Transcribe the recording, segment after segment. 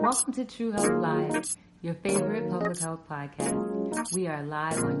Welcome to True Health Live, your favorite public health podcast. We are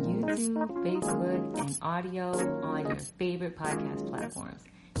live on YouTube, Facebook, and audio on your favorite podcast platforms.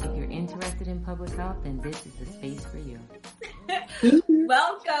 If you're interested in public health, then this is the space for you.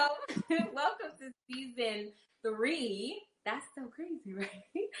 Welcome to season 3. That's so crazy, right?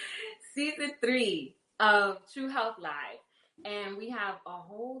 Season 3 of True Health Live. And we have a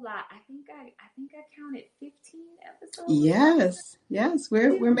whole lot. I think I counted 15 episodes. Yes,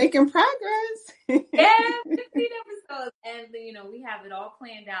 we're making progress. Yeah, 15 episodes, and we have it all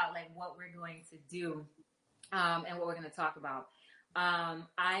planned out, like what we're going to do, and what we're going to talk about.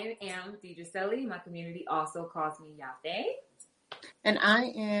 I am Deidre Selly. My community also calls me Yafe. And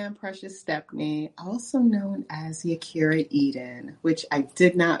I am Precious Stepney, also known as Yakira Eden, which I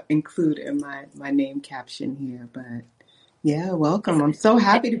did not include in my name caption here, but. Yeah, welcome. I'm so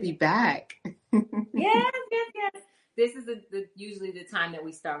happy to be back. Yes. This is usually the time that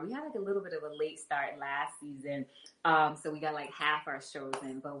we start. We had like a little bit of a late start last season, so we got like half our shows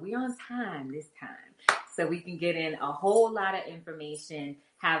in, but we're on time this time. So we can get in a whole lot of information,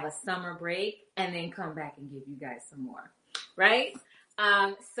 have a summer break, and then come back and give you guys some more, right?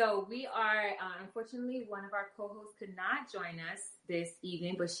 So we are, unfortunately, one of our co-hosts could not join us this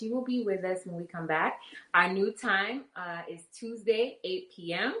evening, but she will be with us when we come back. Our new time is Tuesday, 8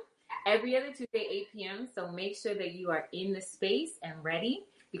 p.m. Every other Tuesday, 8 p.m. So make sure that you are in the space and ready,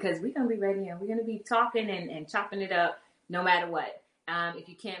 because we're going to be ready and we're going to be talking and chopping it up no matter what. If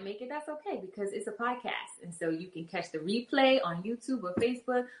you can't make it, that's okay, because it's a podcast. And so you can catch the replay on YouTube or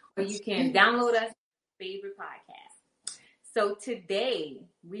Facebook, or you can download us favorite podcast. So today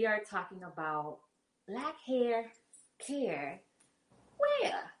we are talking about Black hair care.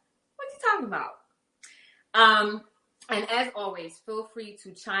 Where? What you talking about? And as always, feel free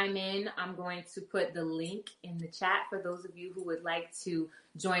to chime in. I'm going to put the link in the chat for those of you who would like to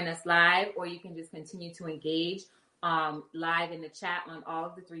join us live, or you can just continue to engage live in the chat on all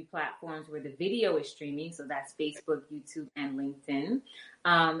of the 3 platforms where the video is streaming. So that's Facebook, YouTube, and LinkedIn.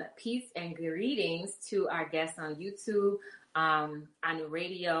 Peace and greetings to our guests on YouTube, on the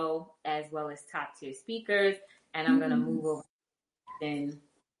radio, as well as top tier speakers. And I'm going to move over to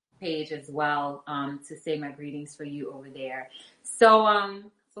page as well to say my greetings for you over there. So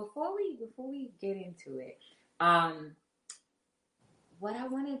before we get into it, what I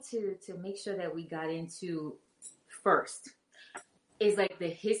wanted to make sure that we got into first is like the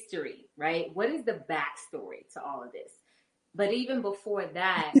history, right? What is the backstory to all of this? But even before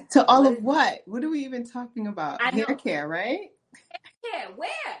that, to all of what? What are we even talking about? Hair care, right? Hair care.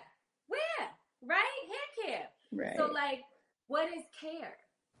 Where? Right? Hair care. Right. So like, what is care?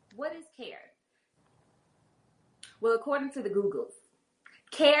 What is care? Well, according to the Googles,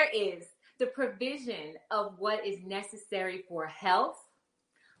 care is the provision of what is necessary for health,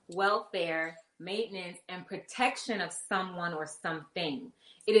 welfare, maintenance, and protection of someone or something.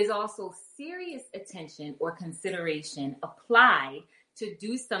 It is also serious attention or consideration applied to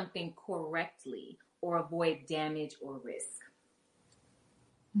do something correctly or avoid damage or risk.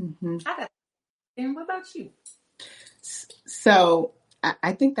 Mm-hmm. And what about you? So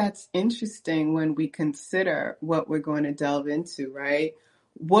I think that's interesting when we consider what we're going to delve into, right?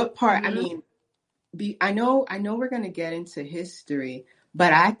 What part, I know we're going to get into history,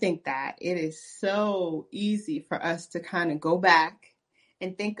 but I think that it is so easy for us to kind of go back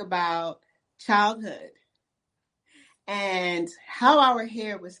and think about childhood and how our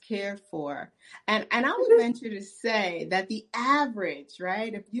hair was cared for. And I would venture to say that the average,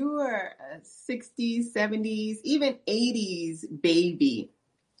 right, if you were a 60s, 70s, even 80s baby,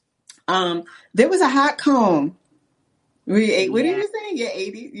 there was a hot comb. What did you say? You're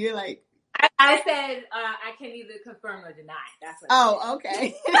 80? You're like... I said I can either confirm or deny. That's what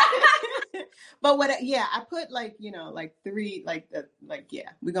okay. But I put like 3,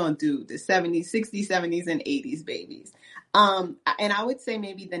 we're going to do the 70s, 60s, 70s, and 80s babies. And I would say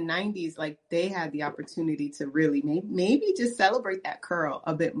maybe the 90s, like they had the opportunity to really maybe just celebrate that curl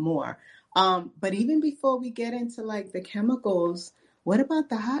a bit more. But even before we get into like the chemicals, what about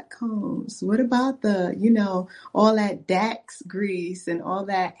the hot combs? What about the, all that Dax grease and all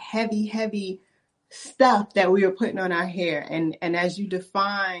that heavy stuff that we were putting on our hair? And as you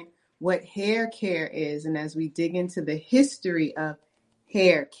define what hair care is, and as we dig into the history of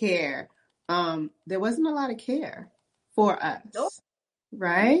hair care, there wasn't a lot of care for us,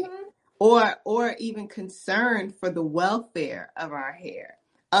 right? Or even concern for the welfare of our hair,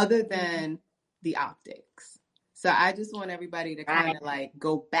 other than the optics. So I just want everybody to kind of like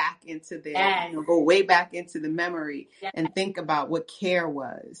go back into go way back into the memory and think about what care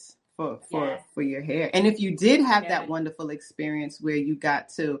was Yes. for your hair. And if you did have that Yes. wonderful experience where you got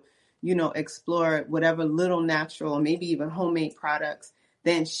to, explore whatever little natural or maybe even homemade products,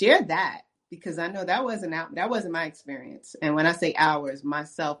 then share that, because I know that wasn't my experience. And when I say ours,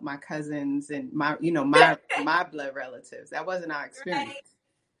 myself, my cousins, and my my blood relatives, that wasn't our experience. Right.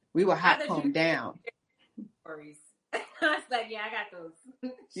 We were hot combed down. Stories. I was like, yeah, I got those.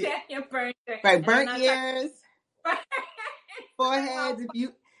 Check your burnt hair. Right, burnt ears, foreheads.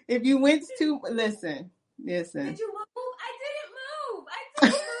 If you went to listen. Did you move? I didn't move.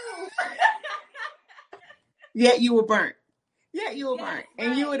 Yeah, you were burnt. Yeah, you were Yes, burnt,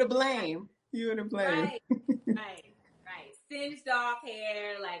 and you were to blame. You were to blame. Right. Singed off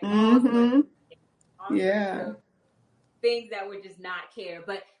hair, like all yeah, of things that would just not care.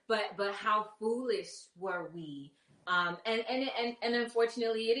 But how foolish were we? And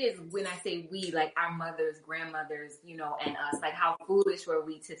unfortunately, it is when I say we, like our mothers, grandmothers, and us. Like, how foolish were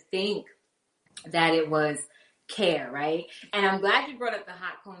we to think that it was care, right? And I'm glad you brought up the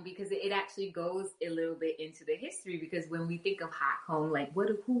hot comb, because it actually goes a little bit into the history. Because when we think of hot comb, like who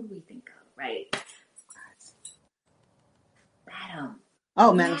do we think of, right? Madam.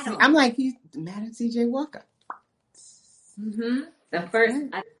 Oh, Madam. I'm like, he's Madam C.J. Walker. Mm-hmm. The first,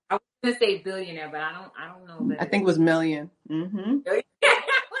 I was gonna say billionaire, but I don't know that. I think it was million. Mm-hmm. I was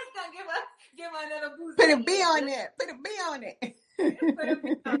gonna give another boost. Put a B on it. Put a B on it. Put a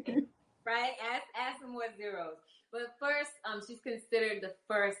B on it. Right? Add some more zeros. But first, she's considered the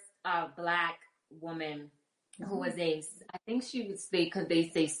first Black woman who was I think she would say, because they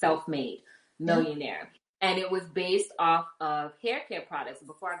say self-made millionaire. And it was based off of hair care products.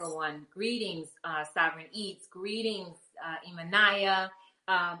 Before I go on, greetings, Sovereign Eats. Greetings, Imanaya.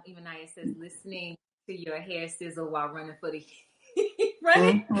 Imanaya says, listening to your hair sizzle while running for the heat.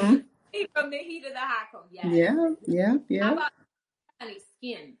 Right? Mm-hmm. From the heat of the hot comb. Yes. Yeah. How about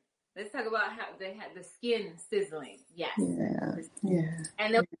skin? Let's talk about how they had the skin sizzling. Yes. Yeah.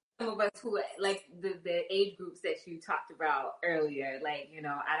 And there were some of us who, like the age groups that you talked about earlier, like,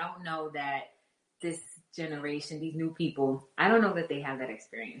 I don't know that this generation, these new people, I don't know that they have that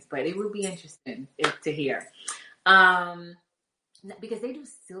experience, but it would be interesting to hear. Because they do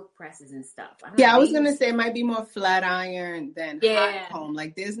silk presses and stuff. I was going to say it might be more flat iron than hot comb.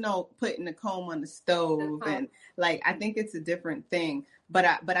 Like, there's no putting the comb on the stove. And, like, I think it's a different thing. But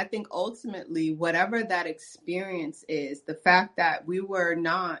I think ultimately, whatever that experience is, the fact that we were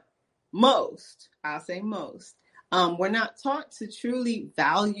not I'll say most, we're not taught to truly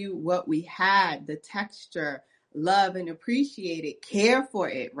value what we had, the texture, love and appreciate it, care for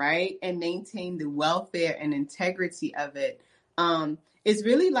it, right? And maintain the welfare and integrity of it. It's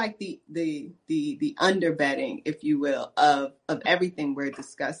really like the underbedding, if you will, of everything we're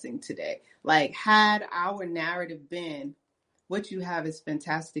discussing today. Like, had our narrative been, what you have is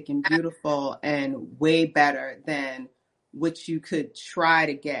fantastic and beautiful and way better than what you could try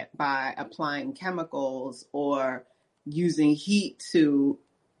to get by applying chemicals or using heat to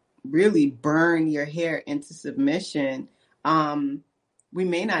really burn your hair into submission, we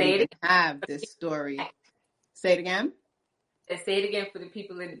may not even have this story. Say it again. Say it again for the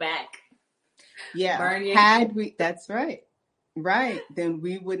people in the back. Yeah. That's right. Right. Then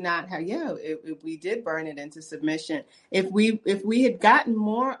we would not have, if we did burn it into submission, if we had gotten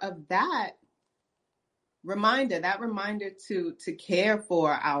more of that reminder to care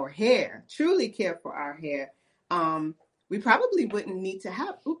for our hair, truly care for our hair, we probably wouldn't need to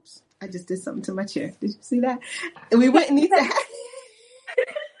have, oops, I just did something to my chair. Did you see that? We wouldn't need to have.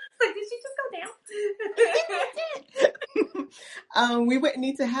 Did she just go down? We wouldn't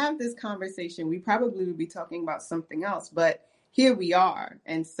need to have this conversation. We probably would be talking about something else, but here we are.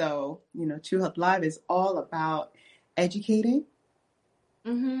 And so, True Health Live is all about educating.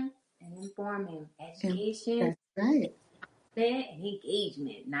 Mm-hmm. And informing. Education. That's right. And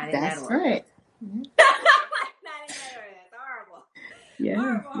engagement. Not in that order. That's right. Not in that order. That's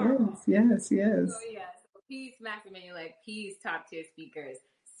horrible. Yes. So peace, Master Manuel, peace, top tier speakers.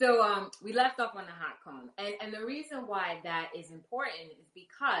 So we left off on the hot comb. And the reason why that is important is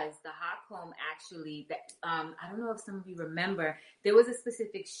because the hot comb actually, I don't know if some of you remember, there was a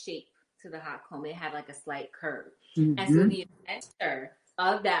specific shape to the hot comb. It had like a slight curve. Mm-hmm. And so the inventor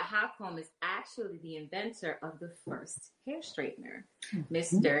of that hot comb is actually the inventor of the first hair straightener,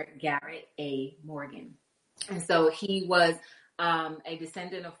 Mr. Garrett A. Morgan. And so he was a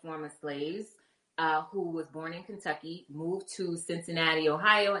descendant of former slaves who was born in Kentucky, moved to Cincinnati,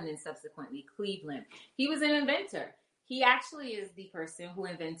 Ohio, and then subsequently Cleveland. He was an inventor. He actually is the person who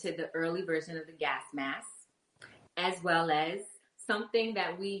invented the early version of the gas mask, as well as something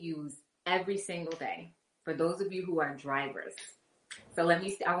that we use every single day. For those of you who are drivers, So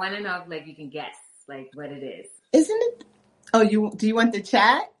I want to know if like you can guess like what it is. Isn't it? Oh, do you want the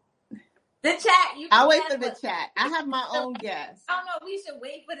chat? The chat, you can I'll wait guess, for the but chat. I have my own guess. I don't know. We should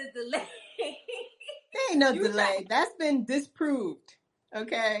wait for the delay. There ain't no You try. delay. That's been disproved.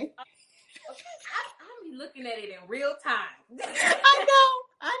 Okay. I'm looking at it in real time. I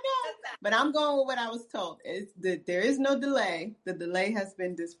know. But I'm going with what I was told. There is no delay. The delay has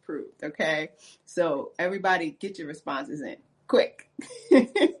been disproved. Okay. So everybody get your responses in. Quick.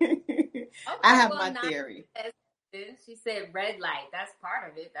 Okay, I have my theory. She said red light. That's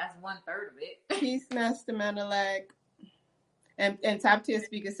part of it. That's 1/3 of it. Peace, Master Manelek. And top tier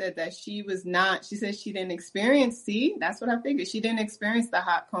speaker said that she said she didn't experience, see, that's what I figured. She didn't experience the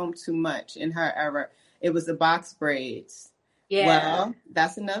hot comb too much in her era. It was the box braids. Yeah. Well,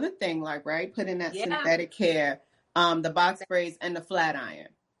 that's another thing, like, right? Putting that synthetic hair, the box braids and the flat iron.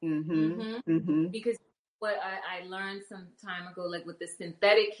 Because what I learned some time ago, like with the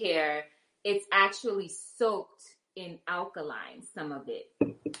synthetic hair, it's actually soaked in alkaline, some of it.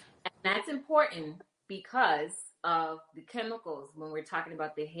 And that's important because of the chemicals when we're talking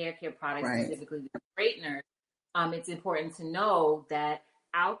about the hair care products, right, specifically the straighteners. It's important to know that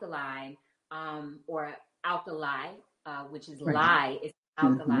alkaline or alkali, which is lye, is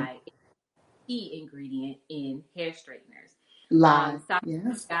alkali, is a key ingredient in hair straighteners. Lye, got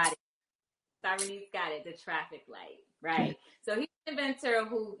it. Cyreni's got it, the traffic light, right? So he's an inventor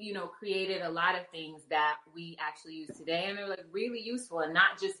who, created a lot of things that we actually use today, and they're like really useful, and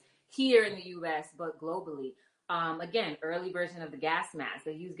not just here in the U.S., but globally. Again, early version of the gas mask.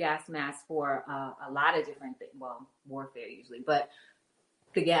 They use gas masks for a lot of different things. Well, warfare usually, but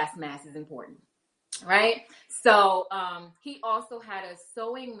the gas mask is important, right? So he also had a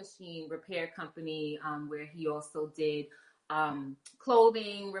sewing machine repair company where he also did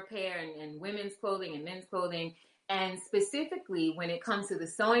clothing repair and women's clothing and men's clothing. And specifically when it comes to the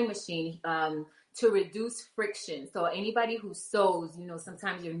sewing machine, to reduce friction. So anybody who sews,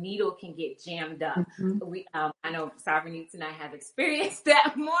 sometimes your needle can get jammed up. I know Sovereignty and I have experienced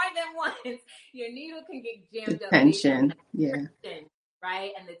that more than once. Your needle can get jammed up. Tension, friction,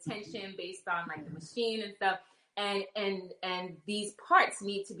 right? And the tension based on like the machine and stuff. And these parts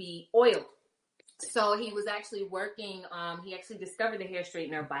need to be oiled. So he was actually working, he actually discovered the hair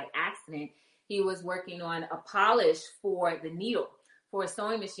straightener by accident. He was working on a polish for the needle for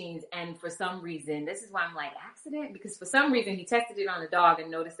sewing machines. And for some reason, this is why I'm like accident, because for some reason he tested it on a dog and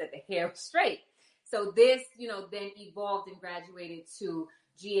noticed that the hair was straight. So this, then evolved and graduated to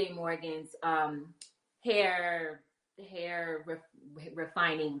G.A. Morgan's hair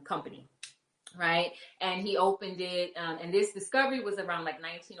refining company. Right. And he opened it. And this discovery was around like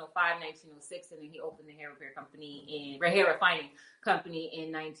 1905, 1906. And then he opened the hair refining company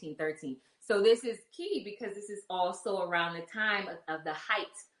in 1913. So this is key because this is also around the time of the height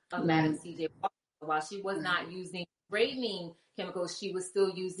of Madam C.J. Walker. While she was not using straightening chemicals, she was still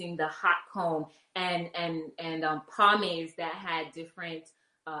using the hot comb and pomades that had different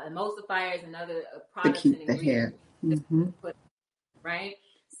emulsifiers and other products and ingredients. Right.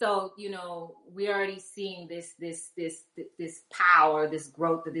 So, we're already seeing this power, this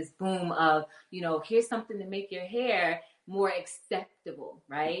growth, this boom of, here's something to make your hair more acceptable,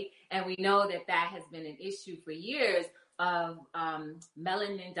 right? And we know that has been an issue for years of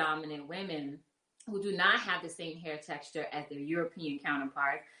melanin dominant women who do not have the same hair texture as their European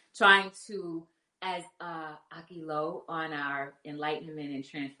counterparts, trying to, as Aki Lo on our Enlightenment and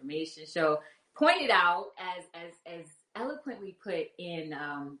Transformation show pointed out, as eloquently put in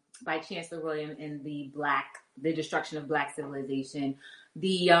by Chancellor William in the Destruction of Black Civilization,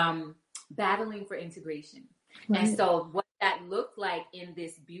 the battling for integration. Right. And so what that looked like in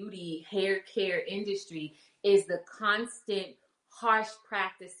this beauty hair care industry is the constant harsh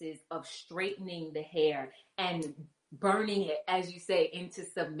practices of straightening the hair and burning it, as you say, into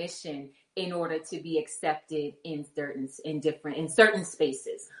submission in order to be accepted in certain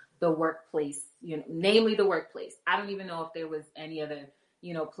spaces. The workplace, namely the workplace. I don't even know if there was any other,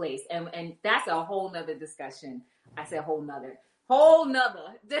 place. And that's a whole nother discussion. I said whole nother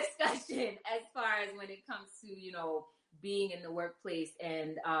discussion as far as when it comes to, being in the workplace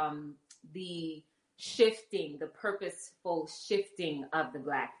and the purposeful shifting of the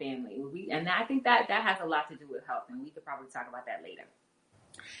Black family. And I think that has a lot to do with health, and we could probably talk about that later.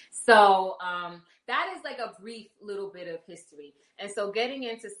 So that is like a brief little bit of history. And so getting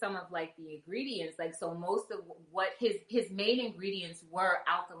into some of like the ingredients, like, so most of what his main ingredients were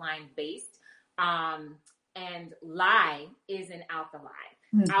alkaline based, and lye is an alkali.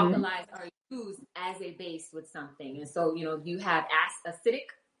 Alkalis are used as a base with something. And so, you have acidic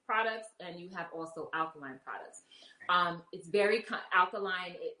products and you have also alkaline products. It's very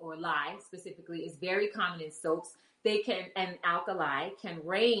alkaline, or lye specifically is very common in soaps. And alkali can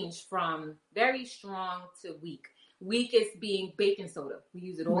range from very strong to weak. Weakest being baking soda. We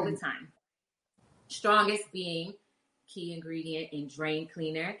use it all the time. Strongest being key ingredient in drain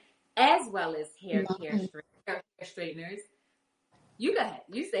cleaner, as well as hair straighteners. You go ahead.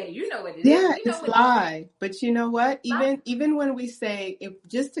 You say you know what it is. Yeah, You know it's lye. But you know what? Even when we say, if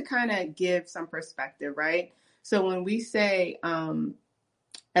just to kind of give some perspective, right? So when we say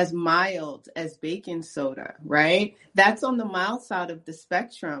as mild as baking soda, right? That's on the mild side of the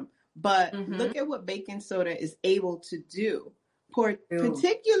spectrum. But look at what baking soda is able to do,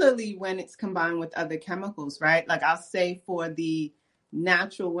 particularly when it's combined with other chemicals, right? Like I'll say for the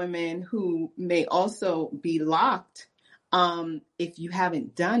natural women who may also be locked, if you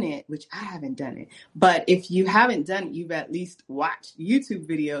haven't done it, which I haven't done it, but if you haven't done it, you've at least watched YouTube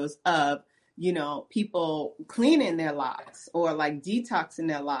videos of, you know, people cleaning their locks or like detoxing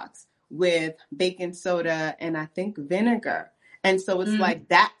their locks with baking soda and I think vinegar. And so it's like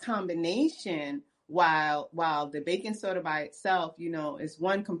that combination, while the baking soda by itself, you know, is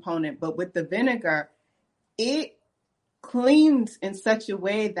one component, but with the vinegar, it cleans in such a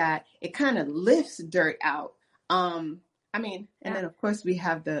way that it kind of lifts dirt out. I mean, and then of course we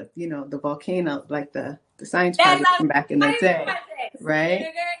have the, you know, the volcano, like the science project from back in the day, right? Vinegar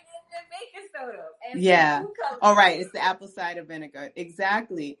and baking soda. And yeah. All right. It's the apple cider vinegar.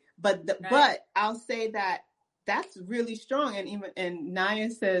 Exactly. But but I'll say that that's really strong. And even, and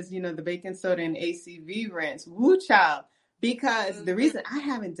Naya says, you know, the baking soda and ACV rinse, woo child, because the reason I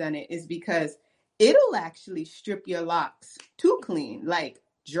haven't done it is because it'll actually strip your locks too clean, like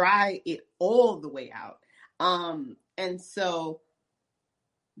dry it all the way out. And so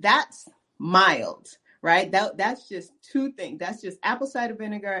that's mild, right? That's just two things. That's just apple cider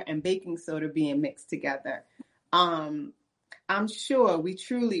vinegar and baking soda being mixed together. I'm sure we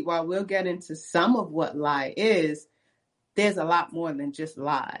truly, while we'll get into some of what lye is, there's a lot more than just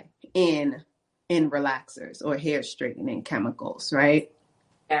lye in relaxers or hair straightening chemicals, right?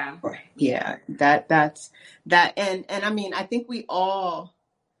 Yeah. Yeah. That's that. And I mean, I think we all,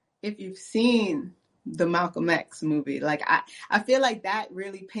 if you've seen the Malcolm X movie, like I feel like that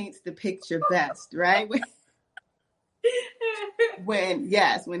really paints the picture best, right? when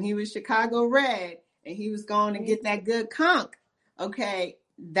he was Chicago Red and he was going to get that good conch. Okay,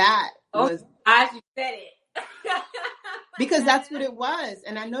 that was as you said it. because that's what it was.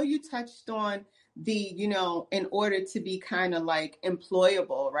 And I know you touched on the, you know, in order to be kind of like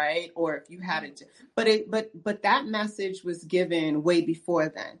employable, right? Or if you had it, but that message was given way before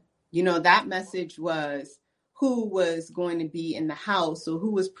then. You know, that message was who was going to be in the house or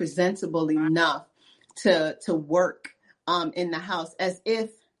who was presentable enough to work in the house, as if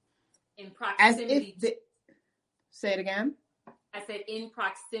in proximity. Say it again. I said in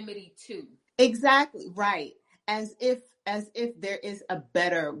proximity to. Exactly right. As if there is a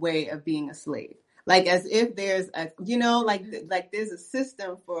better way of being a slave. Like as if there's a, you know, like there's a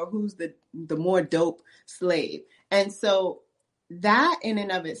system for who's the more dope slave. And so that in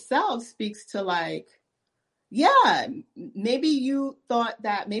and of itself speaks to like, yeah, maybe you thought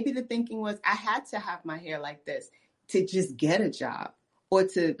that, maybe the thinking was I had to have my hair like this to just get a job or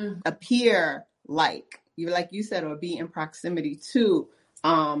to appear like you said, or be in proximity to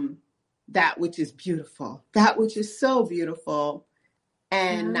that which is beautiful, that which is so beautiful,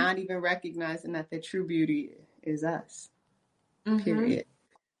 and not even recognizing that the true beauty is us. Period.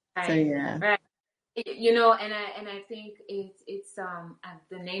 Right. So yeah. Right. You know, and I think it's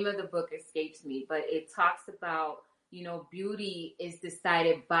the name of the book escapes me, but it talks about, you know, beauty is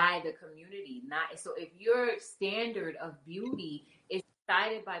decided by the community, not so if your standard of beauty is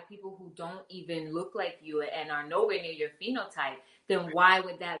decided by people who don't even look like you and are nowhere near your phenotype, then why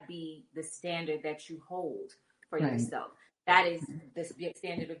would that be the standard that you hold for yourself? That is the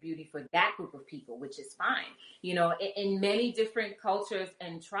standard of beauty for that group of people, which is fine. You know, in many different cultures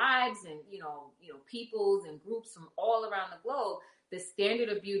and tribes and, you know, peoples and groups from all around the globe, the standard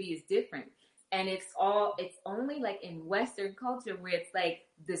of beauty is different. And it's only like in Western culture where it's like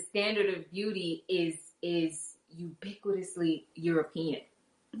the standard of beauty is ubiquitously European.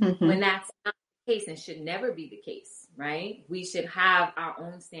 When that's not the case and should never be the case, right? We should have our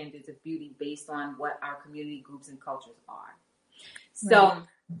own standards of beauty based on what our community groups and cultures are. So,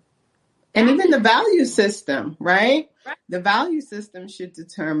 and even the value system, right? The value system should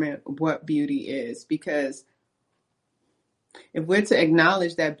determine what beauty is, because if we're to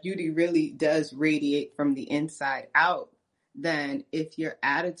acknowledge that beauty really does radiate from the inside out, then if your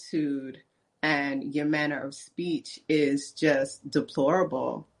attitude and your manner of speech is just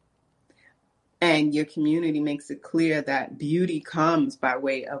deplorable, and your community makes it clear that beauty comes by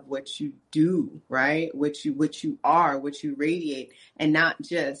way of what you do, right? What you are, what you radiate, and not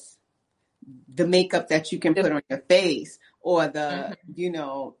just the makeup that you can put on your face or the,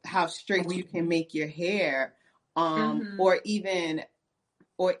 how straight you can make your hair, or even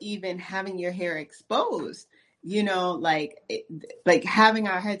having your hair exposed. Like having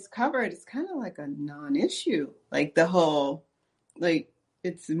our heads covered is kind of like a non-issue. Like the whole, like,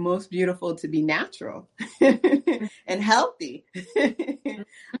 it's most beautiful to be natural and healthy.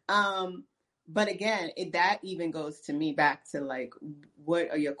 But again, that even goes to me back to like, what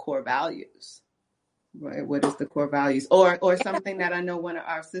are your core values? Right? What is the core values? Or something that I know one of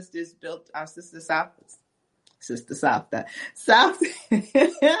our sisters built, our sister South, Sister Hava,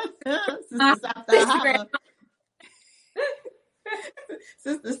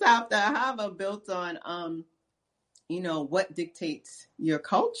 Sister South Hava built on, what dictates your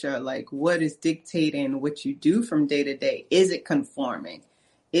culture? Like, what is dictating what you do from day to day? Is it conforming?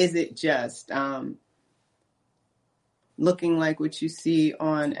 Is it just looking like what you see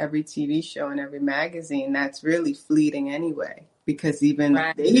on every TV show and every magazine that's really fleeting anyway? Because they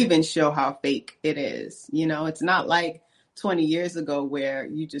even show how fake it is. It's not like 20 years ago where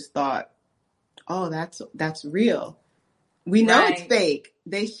you just thought, oh, that's real. We know it's fake.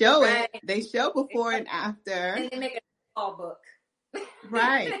 They show it. They show before and after. And they make a small book.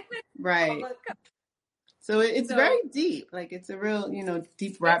 Right. So it's very deep. Like, it's a real,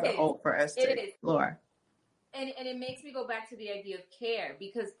 deep rabbit hole for us to explore. And it makes me go back to the idea of care,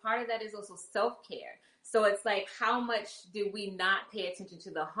 because part of that is also self-care. So it's like, how much do we not pay attention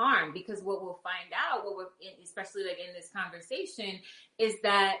to the harm? Because what we'll find out, especially like in this conversation, is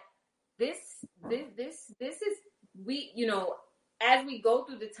that this is, we, as we go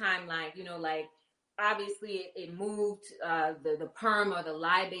through the timeline, like, obviously it moved, the perm or the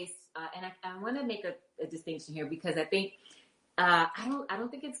lye-based, and I want to make a distinction here, because I think, I don't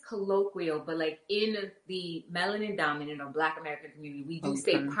think it's colloquial, but like in the melanin dominant or Black American community, we do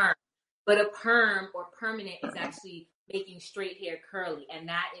say perm, but a perm or permanent is actually making straight hair curly. And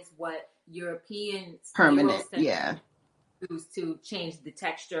that is what European permanent, use to change the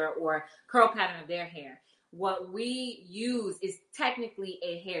texture or curl pattern of their hair. What we use is technically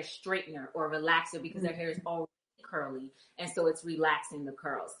a hair straightener or relaxer, because their hair is already curly, and so it's relaxing the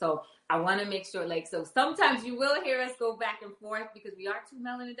curls. So I want to make sure, like, so sometimes you will hear us go back and forth, because we are two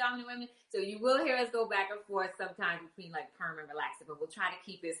melanin dominant women, so you will hear us go back and forth sometimes between like perm and relaxer, but we'll try to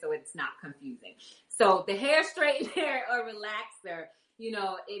keep it so it's not confusing. So the hair straightener or relaxer,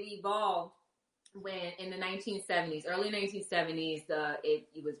 it evolved when in the 1970s, early 1970s,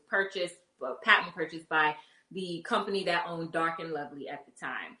 it was purchased, patent purchasased by the company that owned Dark and Lovely at the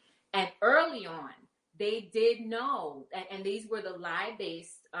time. And early on, they did know, and these were the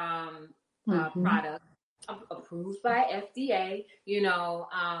lye-based products approved by FDA,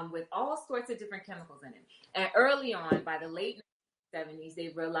 with all sorts of different chemicals in it. And early on, by the late 70s, they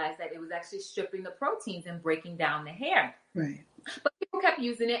realized that it was actually stripping the proteins and breaking down the hair. Right. But people kept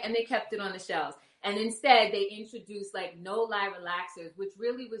using it, and they kept it on the shelves. And instead, they introduced like no lye relaxers, which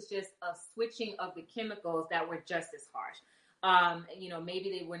really was just a switching of the chemicals that were just as harsh.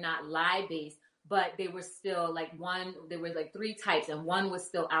 Maybe they were not lye-based, but they were still like there were like 3 types, and one was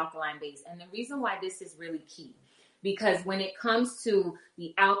still alkaline based. And the reason why this is really key, because when it comes to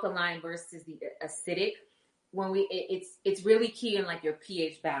the alkaline versus the acidic, it's really key in like your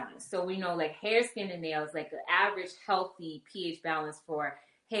pH balance. So we know like hair, skin, and nails, like the average healthy pH balance for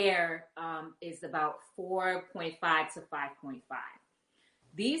hair is about 4.5 to 5.5.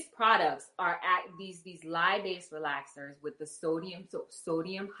 These products are these lye-based relaxers with the sodium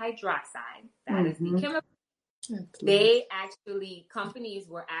hydroxide. That is the chemical. Companies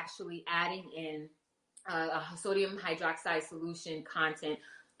were actually adding in a sodium hydroxide solution content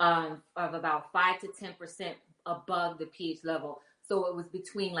of about 5 to 10% above the pH level. So it was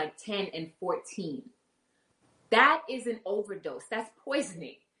between like 10 and 14. That is an overdose. That's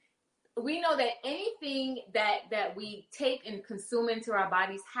poisoning. We know that anything that we take and consume into our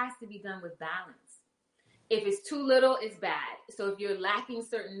bodies has to be done with balance. If it's too little, it's bad. So if you're lacking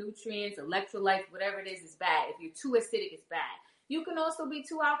certain nutrients, electrolytes, whatever it is, it's bad. If you're too acidic, it's bad. You can also be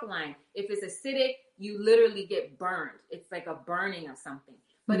too alkaline. If it's acidic, you literally get burned. It's like a burning of something.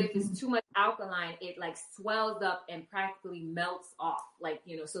 But if it's too much alkaline, it like swells up and practically melts off.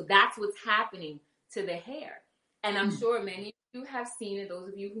 So that's what's happening to the hair. And I'm sure many of you have seen it. Those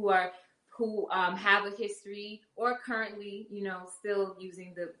of you who have a history or currently, still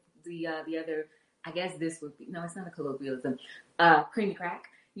using the other, I guess this would be, no, it's not a colloquialism, creamy crack.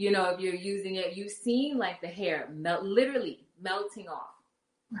 If you're using it, you've seen like the hair literally melting off,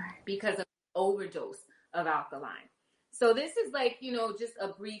 right, because of overdose of alkaline. So this is like, just a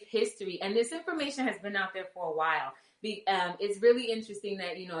brief history. And this information has been out there for a while. It's really interesting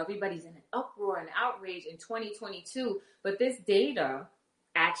that, everybody's in an uproar and outrage in 2022. But this data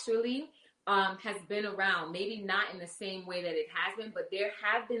actually has been around, maybe not in the same way that it has been, but there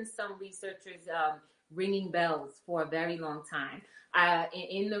have been some researchers ringing bells for a very long time.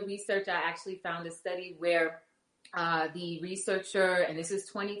 In the research, I actually found a study where the researcher, and this is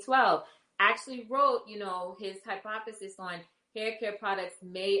 2012, actually wrote, his hypothesis on hair care products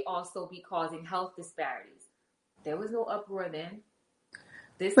may also be causing health disparities. There was no uproar then.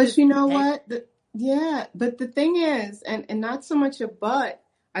 But you know what? But the thing is, and not so much a but,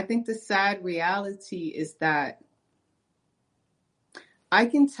 I think the sad reality is that I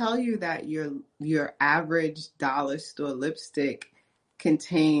can tell you that your average dollar store lipstick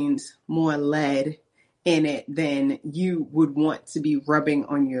contains more lead in it than you would want to be rubbing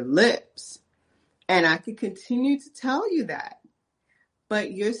on your lips. And I could continue to tell you that.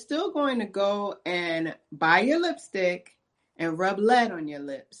 But you're still going to go and buy your lipstick and rub lead on your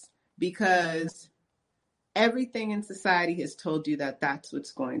lips because everything in society has told you that that's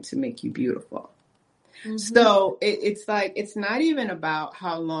what's going to make you beautiful. Mm-hmm. So it's like, it's not even about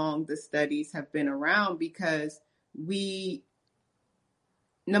how long the studies have been around, because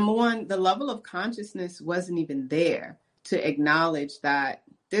number one, the level of consciousness wasn't even there to acknowledge that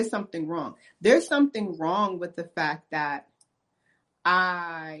there's something wrong. There's something wrong with the fact that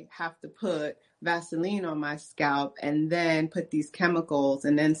I have to put Vaseline on my scalp and then put these chemicals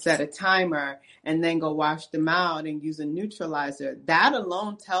and then set a timer and then go wash them out and use a neutralizer. That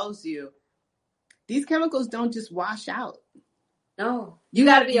alone tells you these chemicals don't just wash out. No, you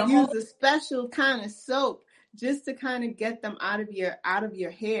got to use a special kind of soap just to kind of get them out of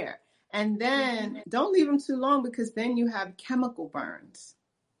your hair. And then don't leave them too long, because then you have chemical burns.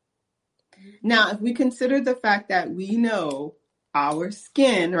 Now, if we consider the fact that we know our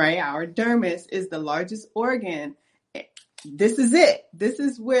skin, right, our dermis is the largest organ, this is it. This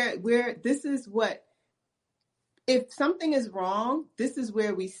is what, if something is wrong, this is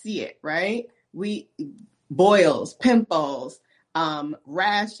where we see it, right? Boils, pimples,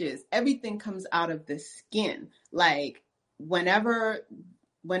 rashes, everything comes out of the skin. Like whenever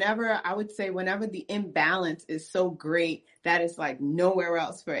the imbalance is so great that it's like nowhere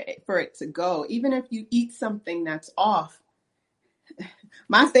else for it to go. Even if you eat something that's off,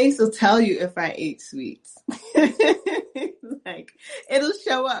 my face will tell you if I ate sweets. Like it'll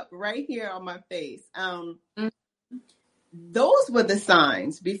show up right here on my face. Those were the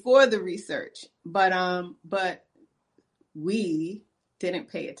signs before the research, but we didn't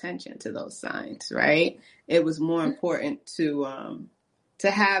pay attention to those signs, right? It was more important to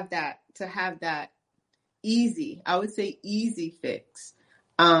have that easy, I would say easy fix.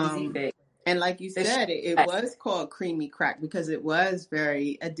 Easy fix. And like you said, it was called creamy crack because it was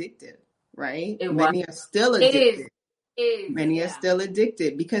very addictive, right? Many are still addicted. Many are still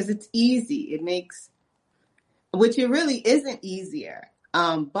addicted because it's easy. It makes, which it really isn't easier.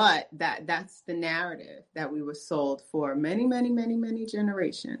 But that's the narrative that we were sold for many, many, many, many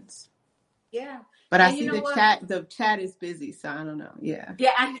generations. Yeah. But I see the chat is busy, so I don't know. Yeah.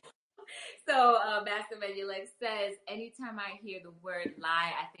 Yeah. I know. So Master Menulek says, anytime I hear the word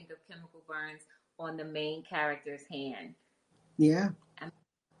lie, I think of chemical burns on the main character's hand. Yeah.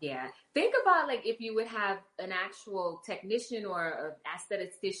 Yeah. Think about like if you would have an actual technician or an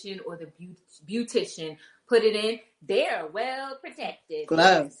aesthetician or the beautician put it in, they're well protected.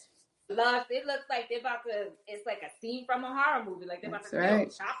 Gloves. It looks like they're about to, it's like a scene from a horror movie. Like they're about to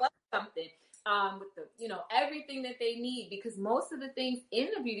chop up something. With the, everything that they need, because most of the things in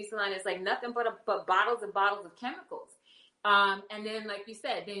the beauty salon is like nothing but bottles and bottles of chemicals. And then, like you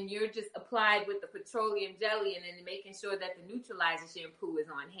said, then you're just applied with the petroleum jelly and then making sure that the neutralizer shampoo is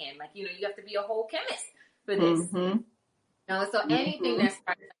on hand. Like, you have to be a whole chemist for this. Mm-hmm. So anything that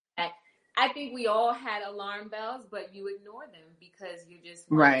starts like that, I think we all had alarm bells, but you ignore them because you just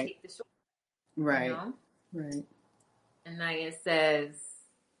want to take the short. Right. Right. And Naya says,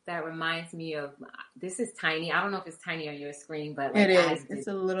 that reminds me of, this is tiny. I don't know if it's tiny on your screen, but like it is. It's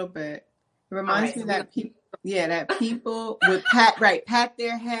a little bit. It reminds me that people would pat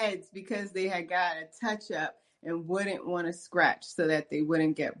their heads because they had got a touch up and wouldn't want to scratch so that they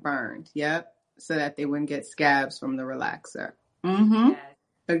wouldn't get burned. Yep. So that they wouldn't get scabs from the relaxer. Mm-hmm. Yes.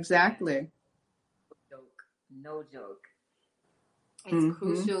 Exactly. No joke. It's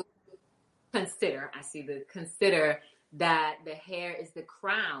crucial to consider that the hair is the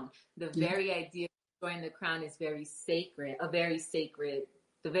crown. The very idea of destroying the crown is very sacred,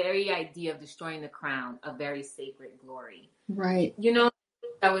 the very idea of destroying the crown, a very sacred glory. Right.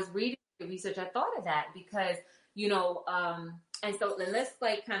 I was reading research, I thought of that because, and so let's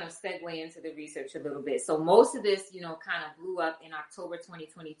like kind of segue into the research a little bit. So most of this, kind of blew up in October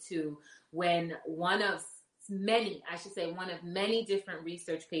 2022 when one of many different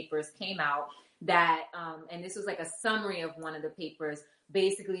research papers came out that, and this was like a summary of one of the papers,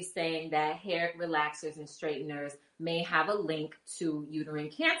 basically saying that hair relaxers and straighteners may have a link to uterine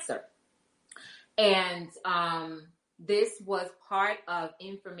cancer. And this was part of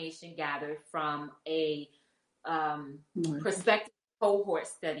information gathered from a prospective cohort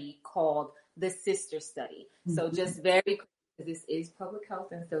study called the Sister Study. Mm-hmm. So just very quick, this is public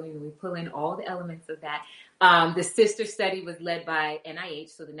health, and so we pull in all the elements of that. The Sister Study was led by NIH,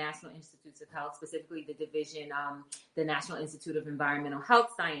 so the National Institutes of Health, specifically the division, the National Institute of Environmental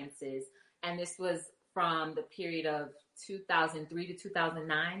Health Sciences, and this was from the period of 2003 to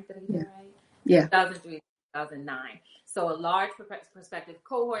 2009. Did I get that right? Yeah. 2003 to 2009. So a large prospective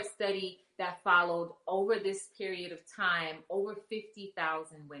cohort study that followed over this period of time over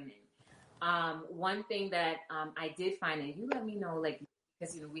 50,000 women. One thing that I did find, and you let me know,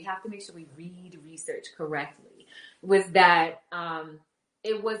 because we have to make sure we read research correctly, was that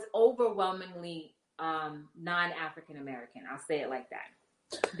it was overwhelmingly non-African American. I'll say it like that,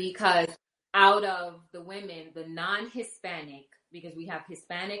 because out of the women, the non-Hispanic, because we have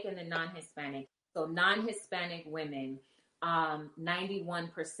Hispanic and the non-Hispanic. So non-Hispanic women,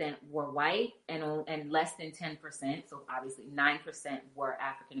 91% were white and less than 10%. So obviously 9% were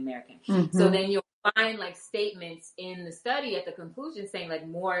African American. Mm-hmm. So then you'll find statements in the study at the conclusion saying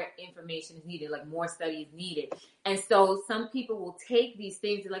more information is needed, more study is needed. And so some people will take these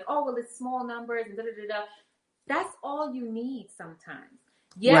things and oh, well, it's small numbers and da-da-da-da. That's all you need sometimes.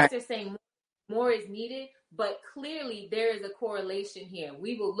 Yes, right. They're saying more is needed, but clearly there is a correlation here.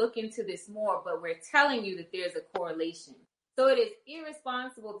 We will look into this more, but we're telling you that there's a correlation. So it is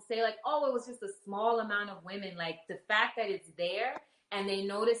irresponsible to say oh, it was just a small amount of women. The fact that it's there and they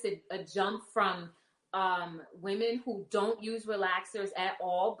notice a jump from women who don't use relaxers at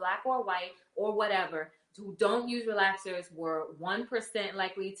all, black or white or whatever, who don't use relaxers were 1%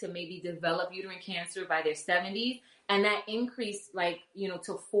 likely to maybe develop uterine cancer by their 70s. And that increased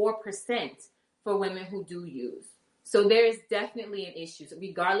to 4% for women who do use. So there is definitely an issue. So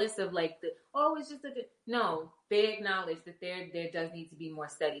regardless of it's just no, they acknowledge that there does need to be more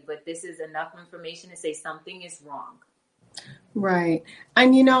study, but this is enough information to say something is wrong. Right.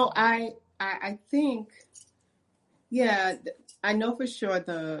 And I think, I know for sure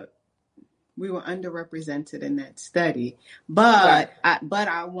we were underrepresented in that study, but right.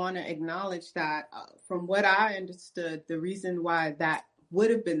 I want to acknowledge that from what I understood, the reason why that would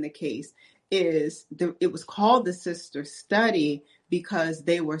have been the case is it was called the Sister Study because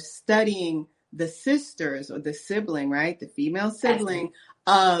they were studying the sisters or the sibling, right? The female sibling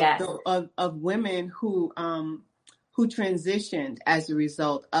of women who transitioned as a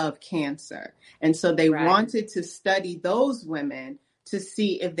result of cancer. And so they wanted to study those women to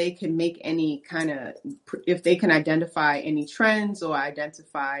see if they can make if they can identify any trends or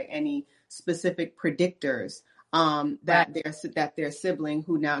identify any specific predictors that their sibling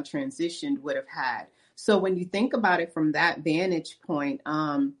who now transitioned would have had. So when you think about it from that vantage point,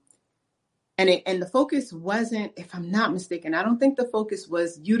 and the focus wasn't, if I'm not mistaken, I don't think the focus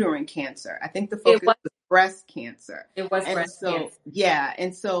was uterine cancer. I think the focus was breast cancer. It was breast cancer. Yeah.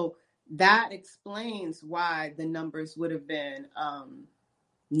 And so that explains why the numbers would have been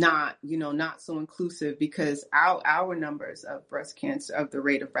not so inclusive, because our numbers of breast cancer, of the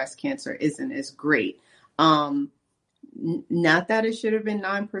rate of breast cancer, isn't as great. Not that it should have been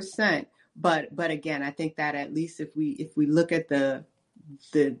 9%, but again, I think that at least if we look at the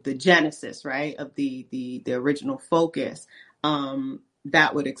genesis, right, of the original focus,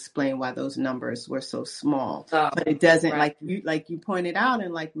 that would explain why those numbers were so small. But it doesn't, like you pointed out,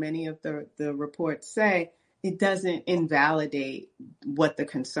 and like many of the reports say, it doesn't invalidate what the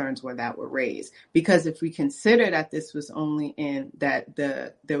concerns were that were raised. Because if we consider that this was only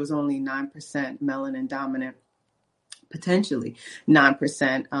there was only 9% melanin dominant, potentially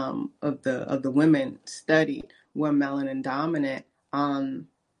 9% of the women studied were melanin dominant,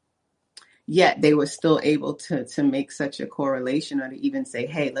 yet they were still able to make such a correlation, or to even say,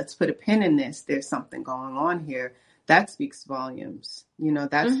 hey, let's put a pin in this. There's something going on here. That speaks volumes.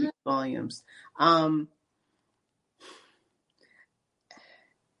 Speaks volumes.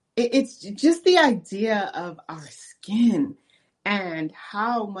 It's just the idea of our skin and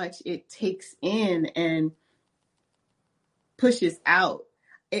how much it takes in and pushes out.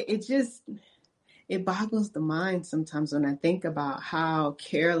 It boggles the mind sometimes when I think about how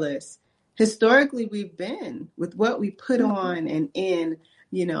careless historically we've been with what we put on and in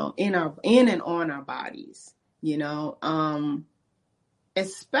you know, in and on our bodies, you know,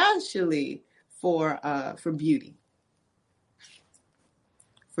 especially for beauty.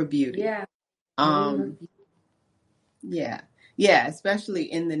 For beauty. Yeah. Yeah. Yeah,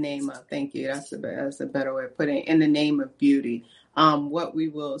 especially in the name of, thank you. That's a better way of putting it. In the name of beauty, what we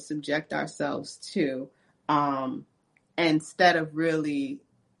will subject ourselves to, instead of really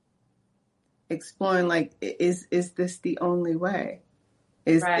exploring, like, is this the only way?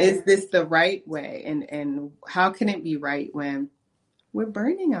 Is this the right way? And how can it be right when we're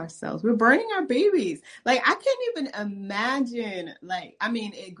burning ourselves? We're burning our babies. Like, I couldn't even imagine, like, I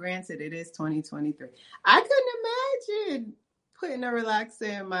mean, granted, it is 2023. I couldn't imagine putting a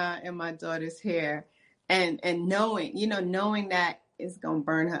relaxer in my daughter's hair and knowing, you know, knowing that it's going to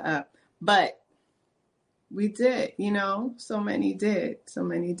burn her up. But we did, you know, so many did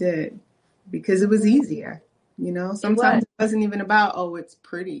because it was easier. You know, sometimes it wasn't even about, oh, it's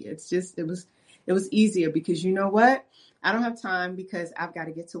pretty. It's just, it was easier because, you know what? I don't have time because I've got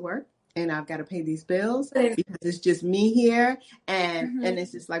to get to work and I've got to pay these bills because it's just me here. And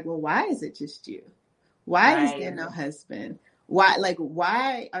it's just like, well, why is it just you? Why is there no husband?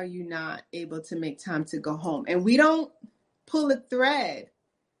 Why are you not able to make time to go home? And we don't pull a thread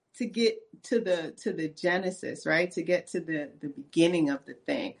to get to the genesis, right? To get to the beginning of the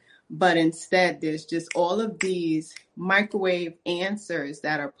thing. But instead, there's just all of these microwave answers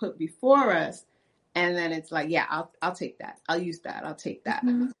that are put before us. And then it's like, yeah, I'll take that. I'll use that. I'll take that.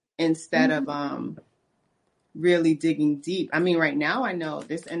 Instead of really digging deep. I mean, right now I know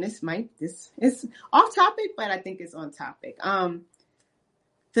this, and this is off topic, but I think it's on topic.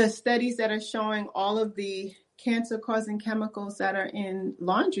 The studies that are showing all of the cancer-causing chemicals that are in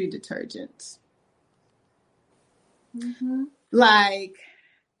laundry detergents. Like,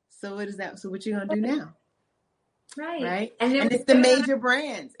 so what is that? So what you gonna do now? Right. And it's the major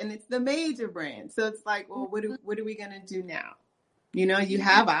brands. So it's like, well, what are we gonna do now? You know, you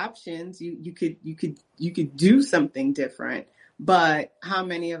have options. You could do something different, but how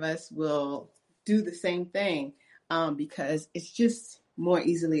many of us will do the same thing? Because it's just more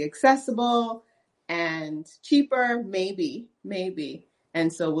easily accessible and cheaper, maybe.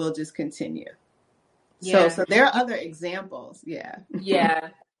 And so we'll just continue. Yeah. So there are other examples. Yeah.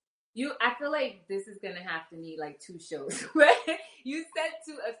 Yeah. I feel like this is going to have to need like 2 shows. Right? You said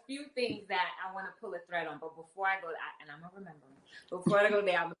a few things that I want to pull a thread on, but before I go, and I'm going to remember, before I go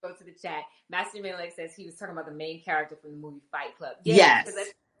there, I'm going to go to the chat. Master Malik says he was talking about the main character from the movie Fight Club. Yes.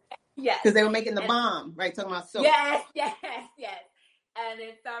 Because they were making the bomb, right? Talking about soap. Yes. And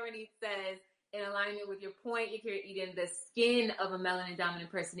then Sarani says, in alignment with your point, Eden, the skin of a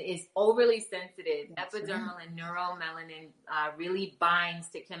melanin-dominant person is overly sensitive. That's epidermal and neuromelanin really binds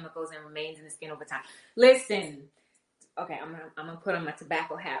to chemicals and remains in the skin over time. Listen, okay, I'm gonna put on my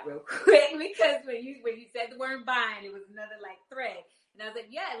tobacco hat real quick because when you said the word bind, it was another like thread. And I was like,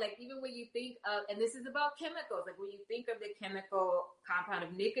 yeah, like even when you think of, and this is about chemicals, like when you think of the chemical compound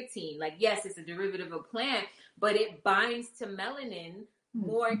of nicotine, like yes, it's a derivative of plant, but it binds to melanin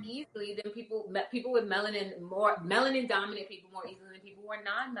more easily than people with melanin dominant people more easily than people who are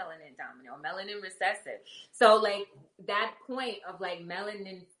non-melanin dominant or melanin recessive. So like that point of like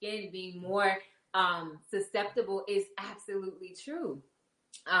melanin skin being more susceptible is absolutely true.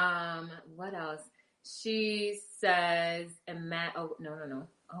 What else? She says, oh no.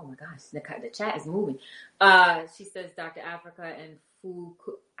 Oh my gosh, the chat is moving. She says Dr. Africa and Fu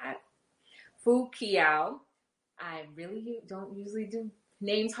Kiao. I really don't usually do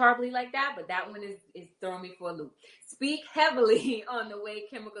names horribly like that, but that one is throwing me for a loop. Speak heavily on the way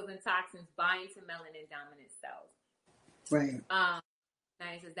chemicals and toxins bind to melanin dominant cells. Right.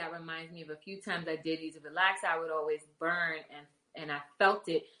 Nice, as that reminds me of a few times I did use a relaxer, I would always burn and I felt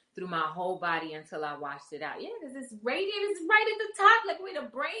it through my whole body until I washed it out. Yeah, because this radiant is right at the top, like where the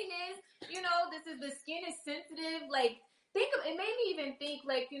brain is. You know, the skin is sensitive. Like, think of it, made me even think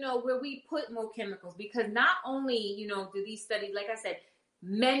like, you know, where we put more chemicals, because not only, you know, do these studies, like I said,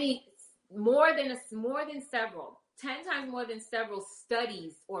 more than several 10 times more than several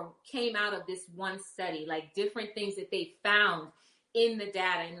studies or came out of this one study, like different things that they found in the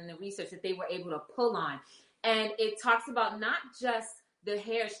data and in the research that they were able to pull on. And it talks about not just the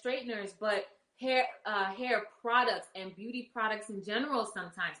hair straighteners, but hair products and beauty products in general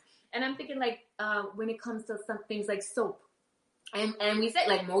sometimes. And I'm thinking like when it comes to some things like soap, and we said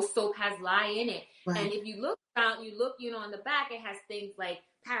like most soap has lye in it. Right. And if you look around, you know, on the back, it has things like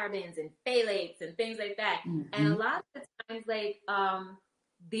parabens and phthalates and things like that. Mm-hmm. And a lot of the times, like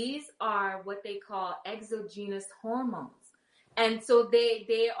these are what they call exogenous hormones. And so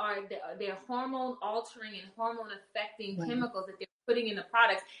they're hormone altering and hormone affecting chemicals that they're putting in the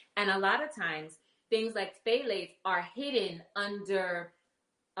products. And a lot of times things like phthalates are hidden under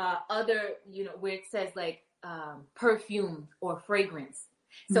other, where it says like perfume or fragrance.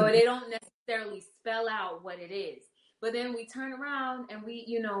 So they don't necessarily spell out what it is. But then we turn around and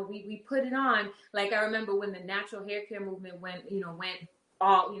we put it on. Like I remember when the natural hair care movement went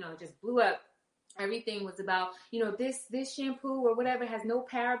all, just blew up. Everything was about, this shampoo or whatever has no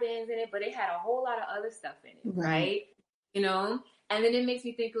parabens in it, but it had a whole lot of other stuff in it, right? And then it makes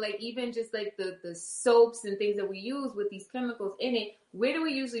me think like even just like the soaps and things that we use with these chemicals in it, where do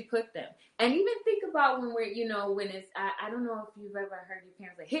we usually put them? And even think about when we're, when it's, I don't know if you've ever heard your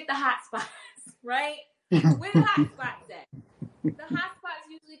parents like hit the hot spots, right? Where the hot spots at? The hot spots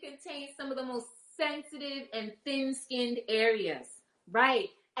usually contain some of the most sensitive and thin-skinned areas, right?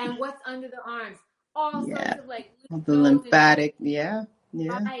 And what's under the arms? All sorts of like the lymphatic,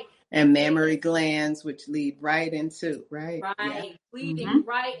 right. And mammary glands, which lead right into bleeding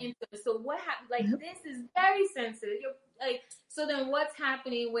right into. So what happens? Like this is very sensitive. So then what's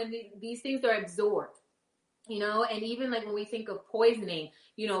happening when these things are absorbed? And even like when we think of poisoning,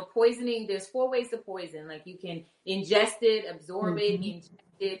 poisoning, there's 4 ways to poison. Like you can ingest it, absorb it, inject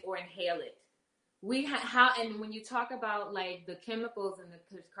it, or inhale it. And when you talk about like the chemicals and the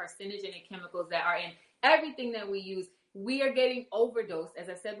carcinogenic chemicals that are in everything that we use, we are getting overdosed. As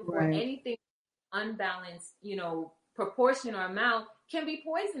I said before, anything unbalanced, proportion or amount can be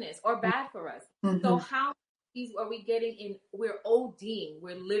poisonous or bad for us. So how are we getting in? We're ODing.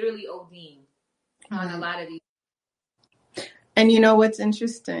 We're literally ODing on a lot of these. And what's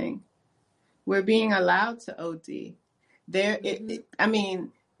interesting? We're being allowed to OD. There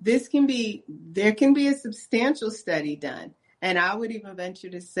can be a substantial study done. And I would even venture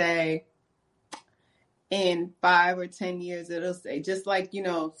to say in 5 or 10 years, it'll say, just like,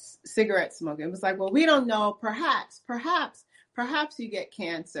 cigarette smoking. It was like, well, we don't know, perhaps you get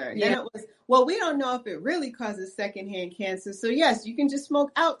cancer. Yeah. Then it was, well, we don't know if it really causes secondhand cancer. So yes, you can just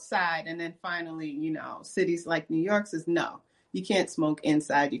smoke outside. And then finally, cities like New York says, no, you can't smoke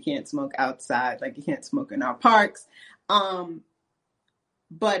inside. You can't smoke outside. Like you can't smoke in our parks.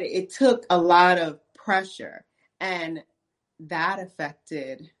 But it took a lot of pressure, and that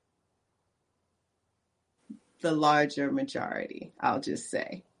affected the larger majority, I'll just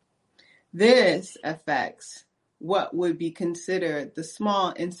say. This affects what would be considered the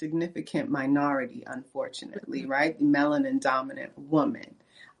small, insignificant minority, unfortunately, right? The melanin-dominant woman.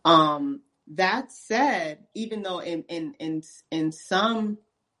 That said, even though in some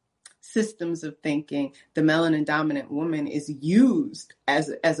systems of thinking, the melanin dominant woman is used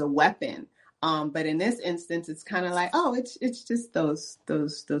as a weapon. But in this instance, it's kind of like, oh, it's just those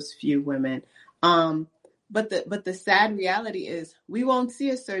few women. But the sad reality is we won't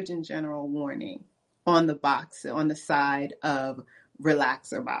see a Surgeon General warning on the box, on the side of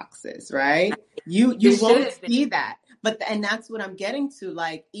relaxer boxes, right? You won't see that. And that's what I'm getting to.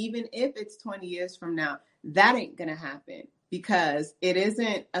 Like, even if it's 20 years from now, that ain't going to happen. Because it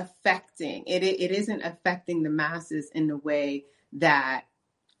isn't affecting the masses in the way that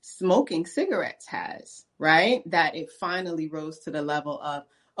smoking cigarettes has, right? That it finally rose to the level of,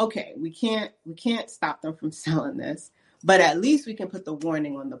 okay, we can't stop them from selling this, but at least we can put the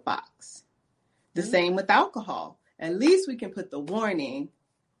warning on the box. The same with alcohol. At least we can put the warning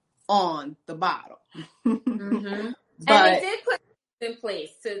on the bottle. But, and they did put in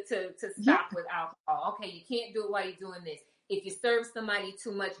place to stop with alcohol. Okay, you can't do it while you're doing this. If you serve somebody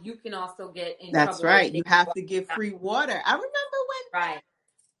too much, you can also get in trouble. That's right. You have to give free water. I remember when. Right.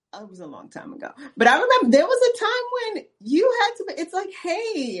 It was a long time ago. But I remember there was a time when you had to. It's like,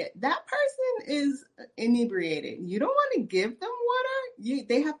 hey, that person is inebriated. You don't want to give them water.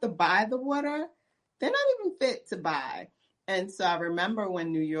 They have to buy the water. They're not even fit to buy. And so I remember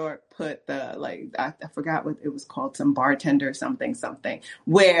when New York put I forgot what it was called, some bartender something,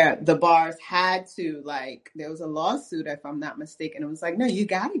 where the bars had to, there was a lawsuit, if I'm not mistaken. It was like, no, you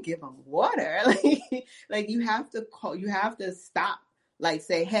got to give them water. Like you have to stop,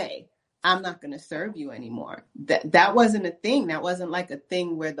 say, hey, I'm not going to serve you anymore. That wasn't a thing. That wasn't like a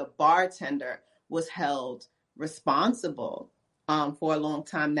thing where the bartender was held responsible for a long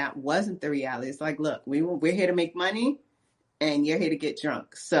time. That wasn't the reality. It's like, look, we're here to make money. And you're here to get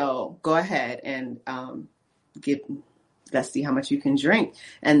drunk. So go ahead and let's see how much you can drink.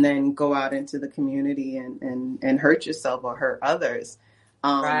 And then go out into the community and hurt yourself or hurt others.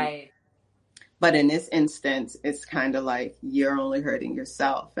 Right. But in this instance, it's kind of like you're only hurting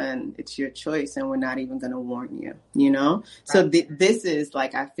yourself and it's your choice. And we're not even going to warn you, Right. So this is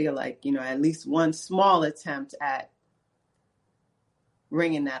I feel like, at least one small attempt at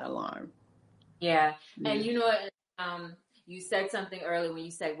ringing that alarm. Yeah. And, you said something earlier when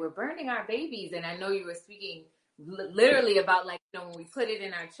you said we're burning our babies, and I know you were speaking literally about like, you know, when we put it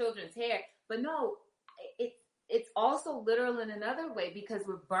in our children's hair, but no, it's also literal in another way, because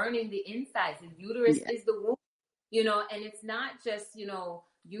we're burning the insides. The uterus is the womb, you know, and it's not just, you know,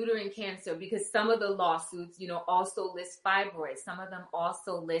 uterine cancer, because some of the lawsuits, you know, also list fibroids. Some of them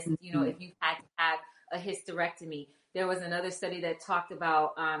also list, you know, if you've had to have a hysterectomy. There was another study that talked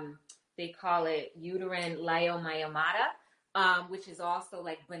about, they call it uterine leiomyomata, which is also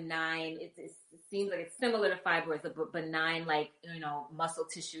like benign. It seems like it's similar to fibroids, but benign, like, you know, muscle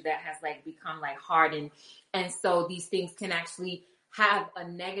tissue that has like become like hardened. And so these things can actually have a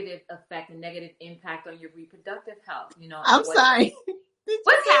negative effect, a negative impact on your reproductive health. You know, I'm sorry.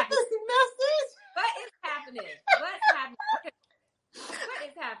 What's happening? What is happening? What's happening? What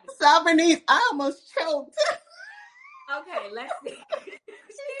is happening? Salbernese, I almost choked. Okay, let's see.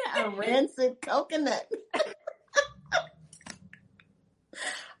 A rancid coconut.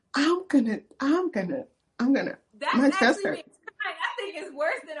 I'm gonna. That's my actually chest hurts. I think it's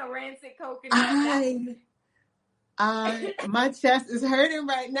worse than a rancid coconut. My chest is hurting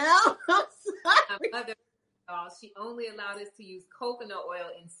right now. I'm sorry. My mother, she only allowed us to use coconut oil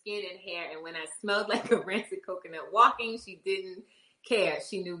in skin and hair, and when I smelled like a rancid coconut walking, she didn't care.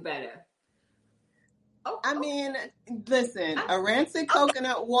 She knew better. I mean, listen, a rancid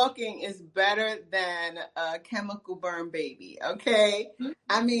coconut walking is better than a chemical burn baby, okay?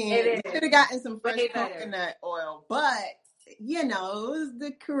 I mean, we should have gotten some fresh coconut oil, but, you know, it was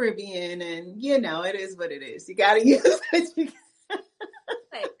the Caribbean, and, you know, it is what it is. You got to use what you got.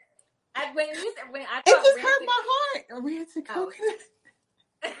 It just hurt my heart, a rancid coconut.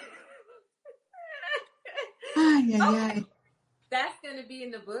 Ay. That's going to be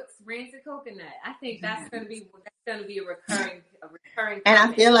in the books, rancid coconut. I think that's going to be a recurring. And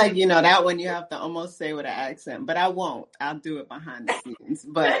I feel like, you know, that one you have to almost say with an accent, but I won't. I'll do it behind the scenes.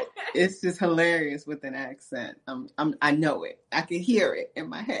 But it's just hilarious with an accent. I know it. I can hear it in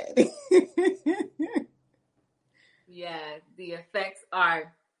my head. Yeah, the effects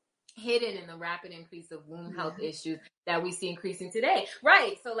are hidden in the rapid increase of womb health issues that we see increasing today.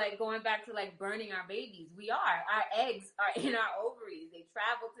 Right. So like going back to like burning our babies, our eggs are in our ovaries. They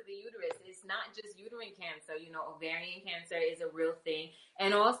travel to the uterus. It's not just uterine cancer. You know, ovarian cancer is a real thing,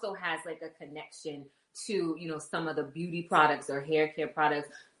 and also has like a connection to, you know, some of the beauty products or hair care products,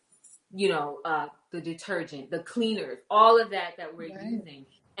 you know, the detergent, the cleaners, all of that we're using.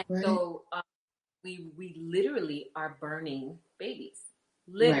 And so we literally are burning babies.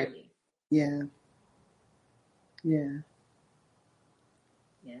 Literally. Right. Yeah.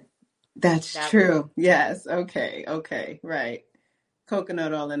 That's true. Yes. Okay. Right.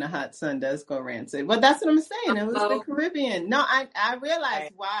 Coconut oil in the hot sun does go rancid. Well, that's what I'm saying. It was the Caribbean. No, I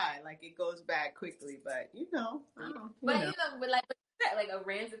realized why. Like, it goes bad quickly, but you know. Like a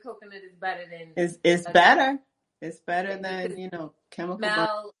rancid coconut is better than. It's better. It's better than, you know, chemical.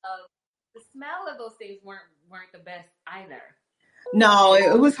 The smell of those things weren't the best either. No,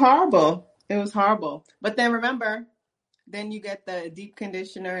 it was horrible. It was horrible. But then remember, then you get the deep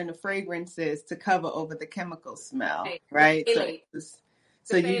conditioner and the fragrances to cover over the chemical smell, right?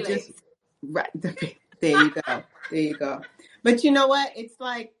 So you just, right. There you go. But you know what? It's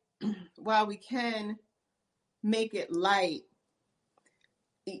like, while we can make it light,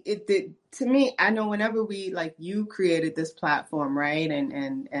 to me, I know whenever we, like, you created this platform, right?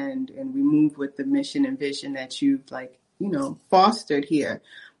 And we move with the mission and vision that you've, like, you know, fostered here.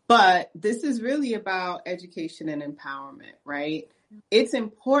 But this is really about education and empowerment, right? It's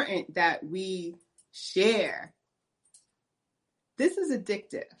important that we share. This is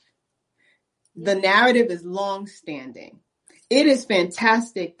addictive. The narrative is long-standing. It is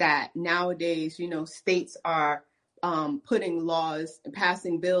fantastic that nowadays, you know, states are putting laws,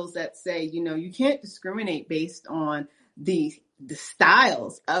 passing bills that say, you know, you can't discriminate based on the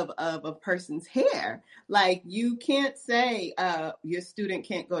styles of a person's hair. Like, you can't say your student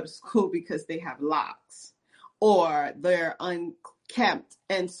can't go to school because they have locks or they're unkempt,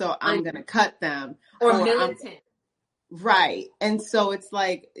 and so I'm going to cut them. Or militant. Right. And so it's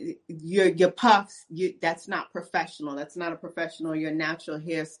like your puffs, that's not professional. That's not a professional. Your natural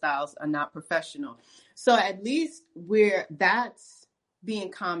hairstyles are not professional. So at least that's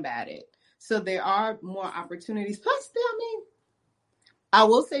being combated. So there are more opportunities. Plus, I mean, I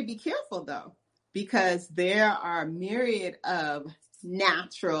will say be careful though, because there are a myriad of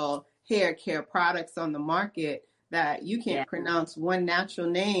natural hair care products on the market that you can't pronounce one natural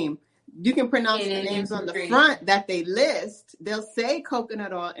name. You can pronounce the names on the front that they list. They'll say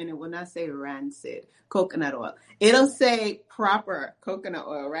coconut oil, and it will not say rancid coconut oil. It'll say proper coconut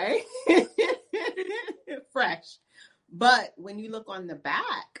oil, right? Fresh. But when you look on the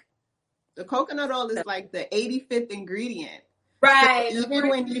back, the coconut oil is like the 85th ingredient. Right. So even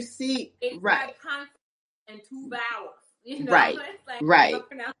when you see, it's right. got consonants and 2 vowels, you know? Right. It's like, Right.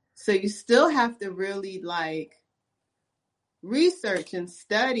 So you still have to really like research and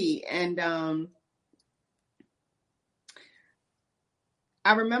study. And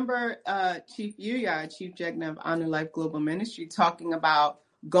I remember Chief Uyar, Chief Jegna of Honor Life Global Ministry, talking about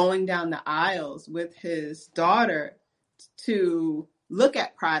going down the aisles with his daughter to look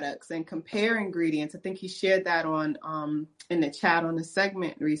at products and compare ingredients. I think he shared that on in the chat on the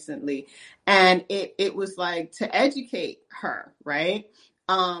segment recently. And it was like to educate her, right?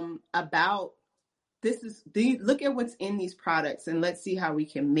 About look at what's in these products and let's see how we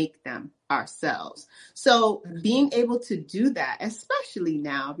can make them ourselves. So being able to do that, especially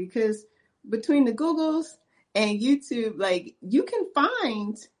now, because between the Googles and YouTube, like you can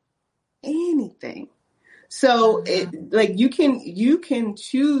find anything. So it like you can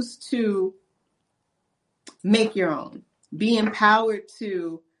choose to make your own, be empowered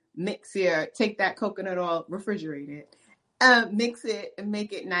to take that coconut oil, refrigerate it, mix it and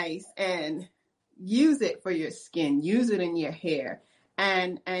make it nice and use it for your skin, use it in your hair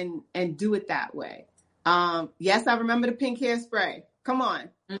and do it that way. Yes, I remember the pink hairspray. Come on.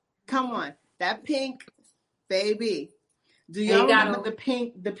 That pink, baby. Do y'all remember the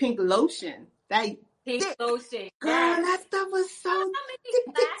pink lotion? That pink lotion. Girl, that stuff was so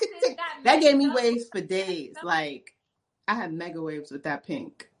tick. That gave me waves for days. Like I had mega waves with that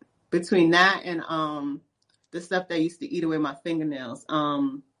pink. Between that and the stuff that used to eat away my fingernails,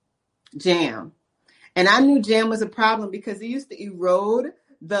 jam. And I knew jam was a problem because it used to erode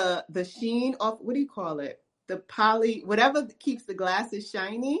the sheen off, what do you call it? The poly, whatever keeps the glasses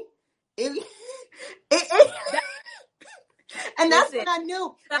shiny. And that's when I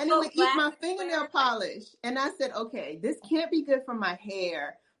knew. And it would eat my fingernail polish. And I said, okay, this can't be good for my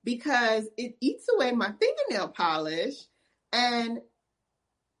hair because it eats away my fingernail polish. And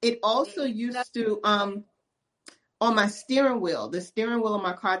it also used to, on my steering wheel, the steering wheel of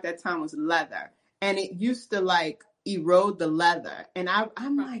my car at that time was leather. And it used to like erode the leather. And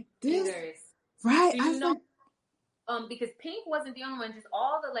I'm like, this, right? I know, because pink wasn't the only one, just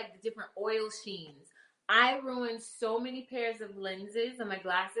all the like the different oil sheens. I ruined so many pairs of lenses on my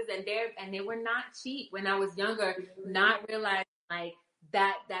glasses, and they were not cheap when I was younger. Not realizing like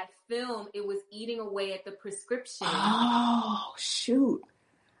that film, it was eating away at the prescription. Oh shoot!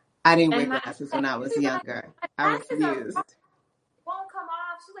 I didn't wear glasses when I was younger. I refused. Won't come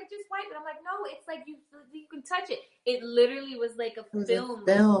off. She's like, just wipe it. I'm like, no, it's like you can touch it. It literally was like a film.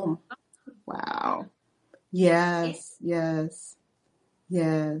 Film. Wow. Yes. Mm-hmm.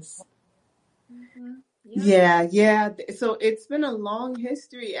 Yeah. So it's been a long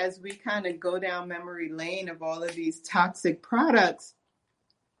history as we kind of go down memory lane of all of these toxic products.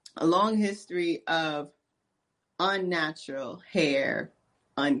 A long history of unnatural hair,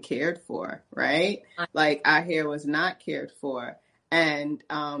 uncared for, right? Like our hair was not cared for. And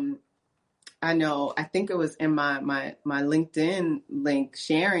I think it was in my LinkedIn link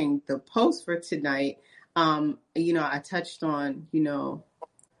sharing the post for tonight. I touched on,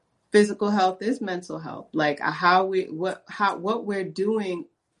 physical health is mental health. Like what we're doing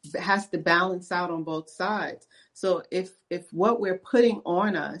has to balance out on both sides. So if what we're putting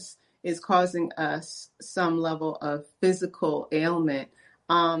on us is causing us some level of physical ailment,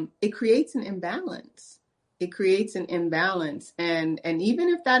 it creates an imbalance. And even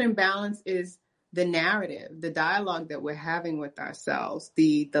if that imbalance is the narrative, the dialogue that we're having with ourselves,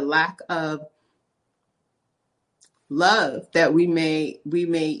 the lack of love that we may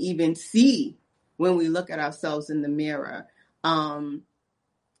even see when we look at ourselves in the mirror,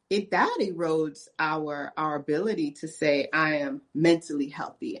 that erodes our ability to say, I am mentally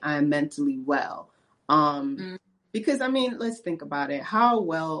healthy, I am mentally well. Because let's think about it. How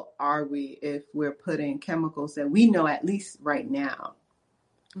well are we if we're putting chemicals that we know, at least right now,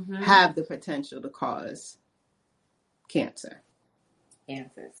 have the potential to cause cancer?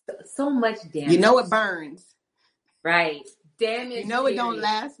 So much damage. It burns. Right. Damage. It don't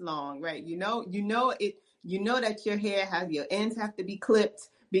last long, right? It. That your hair your ends have to be clipped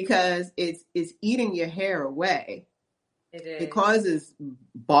because it's eating your hair away. It is. It causes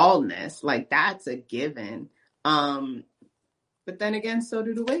baldness. Like that's a given. But then again, so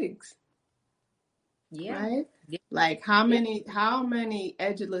do the wigs. Yeah. Right? Yeah. Like how many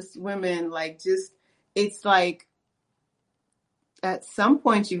edgeless women, it's like at some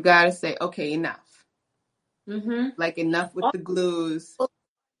point you gotta say, okay, enough. Like enough with the glues.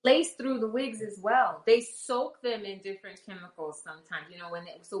 Lace through the wigs as well. They soak them in different chemicals sometimes.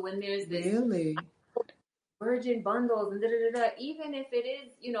 When there's this really virgin bundles and even if it is,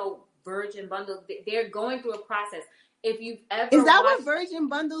 virgin bundles, they're going through a process. If you've ever is that what virgin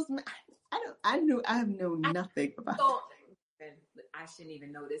bundles? I have known nothing about. So, I shouldn't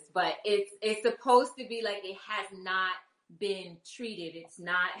even know this, but it's supposed to be like it has not been treated. Has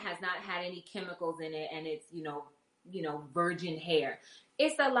not had any chemicals in it, and it's virgin hair.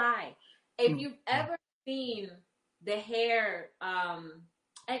 It's a lie. If you've ever seen the hair,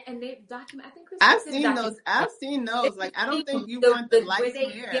 and they've documented, I think I've seen those. Like, I don't think you want the light where they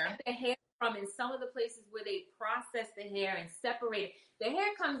hair. get the hair from, in some of the places where they process the hair and separate it. The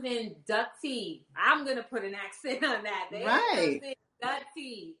hair comes in dirty. I'm gonna put an accent on that. The hair comes in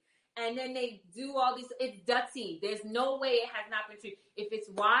dirty. And then they do all these. It's dirty. There's no way it has not been treated. If it's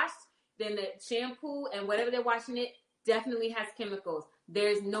washed, then the shampoo and whatever they're washing it definitely has chemicals.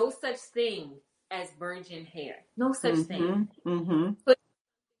 There's no such thing as virgin hair. No such thing. Put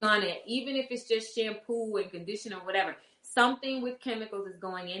on it, even if it's just shampoo and conditioner or whatever. Something with chemicals is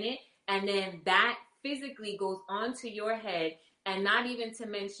going in it, and then that physically goes onto your head, and not even to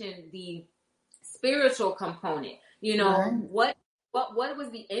mention the spiritual component. What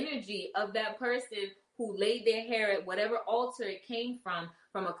was the energy of that person who laid their hair at whatever altar it came from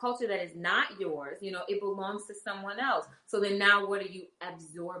a culture that is not yours? It belongs to someone else. So then now what are you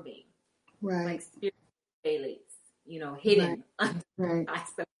absorbing? Right. Like spiritual phthalates, hidden. Right.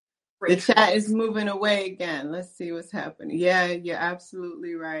 The chat is moving away again. Let's see what's happening. Yeah, you're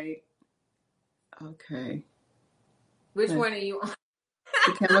absolutely right. Okay. Which one are you on?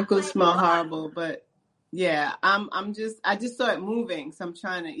 The chemicals smell horrible, but yeah, I just saw it moving, so I'm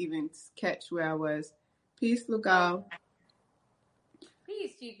trying to even catch where I was. Peace, Lugal.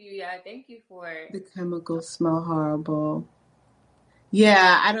 Peace, Chifu. Thank you for the chemicals smell horrible.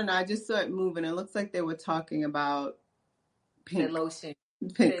 Yeah, I don't know. I just saw it moving. It looks like they were talking about pink the lotion,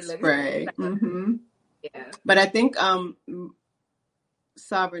 pink spray. Yeah, but I think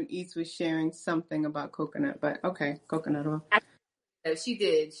Sovereign Eats was sharing something about coconut. But okay, coconut oil. She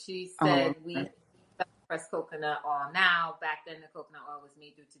did. She said we press coconut oil now. Back then, the coconut oil was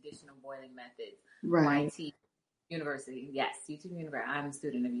made through traditional boiling methods. Right. YT University. Yes, YouTube University. I'm a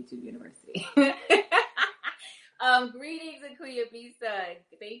student of YouTube University. Greetings, Akuya Bisa.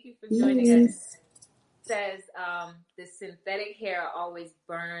 Thank you for joining us. Says the synthetic hair always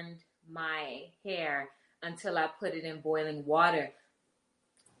burned my hair until I put it in boiling water.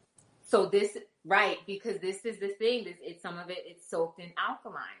 So this, right, because this is the thing. Some of it's soaked in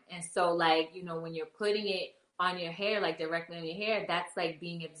alkaline, and so when you're putting it on your hair, like directly on your hair, that's like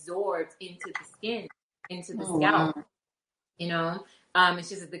being absorbed into the skin, into the scalp. Wow. It's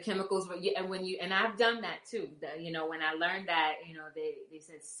just that the chemicals were, and I've done that too. When I learned that, they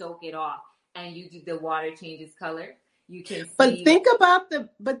said soak it off, and the water changes color. You can see. But think about the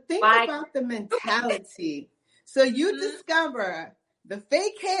mentality. So you discover the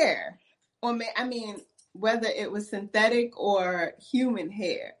fake hair, or whether it was synthetic or human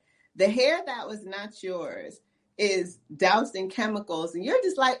hair, the hair that was not yours is doused in chemicals, and you're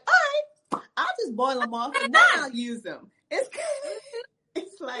just like, all right, I'll just boil them off and then I'll use them.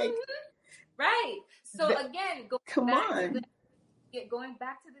 It's like right. So again, going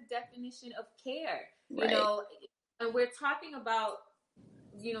back to the definition of care, right. And we're talking about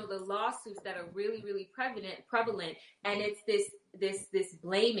the lawsuits that are really, really prevalent, and it's this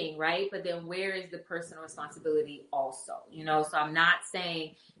blaming, right? But then where is the personal responsibility also? So I'm not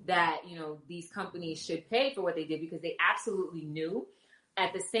saying that these companies should pay for what they did, because they absolutely knew.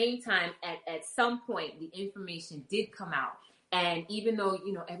 At the same time, at some point, the information did come out. And even though,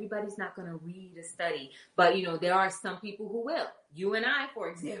 everybody's not going to read a study, but, there are some people who will. You and I, for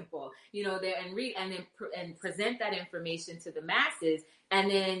example, read and present that information to the masses. And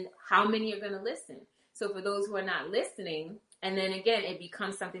then how many are going to listen? So for those who are not listening, and then again, it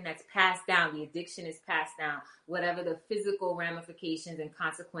becomes something that's passed down. The addiction is passed down. Whatever the physical ramifications and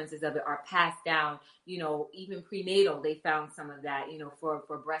consequences of it are passed down. Even prenatal, they found some of that.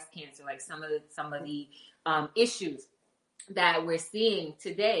 For breast cancer, like some of the issues that we're seeing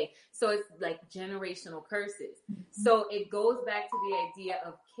today. So it's like generational curses. So it goes back to the idea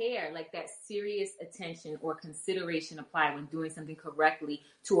of care, like that serious attention or consideration applied when doing something correctly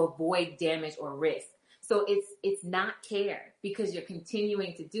to avoid damage or risk. So it's not care, because you're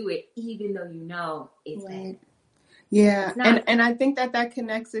continuing to do it even though it's bad. Yeah, and I think that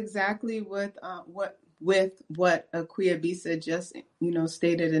connects exactly with what Akuya Bisa just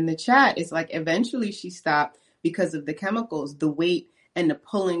stated in the chat. It's like eventually she stopped because of the chemicals, the weight, and the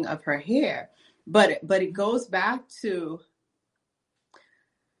pulling of her hair. But it goes back to,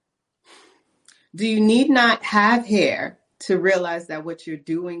 do you need not have hair to realize that what you're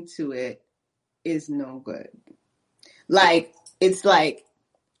doing to it is no good. Like, it's like,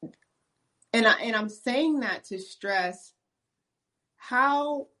 and I'm saying that to stress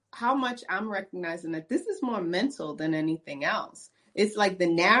how much I'm recognizing that this is more mental than anything else. It's like the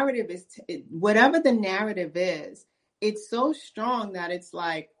narrative is, whatever the narrative is, it's so strong that it's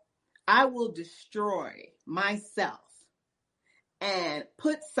like, I will destroy myself and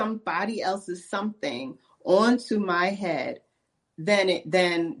put somebody else's something onto my head than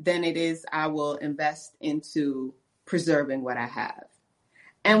it is I will invest into preserving what I have.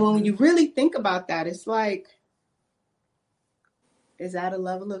 And when you really think about that, it's like, is that a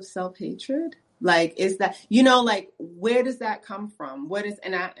level of self-hatred? Like, is that, like, where does that come from? What is,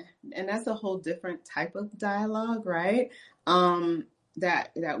 and that's a whole different type of dialogue, right?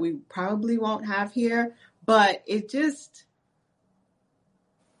 That we probably won't have here, but it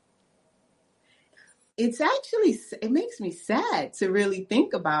makes me sad to really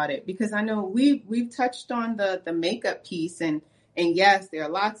think about it, because I know we've touched on the makeup piece, and yes, there are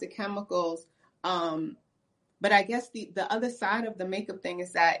lots of chemicals, but I guess the other side of the makeup thing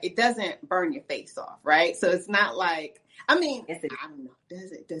is that it doesn't burn your face off, right? So it's not like, I mean, I don't know.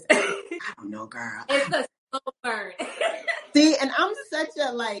 Does it? I don't know, girl. It's a slow burn. See, and I'm such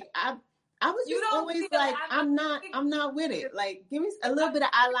a, like, I was just always like, I'm not with it. Like, give me a little bit of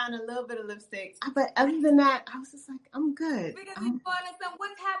eyeliner, a little bit of lipstick. But other than that, I was just like, I'm good. Because you understand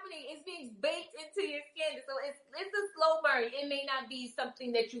what's happening. It's being baked into your skin. So it's a slow burn. It may not be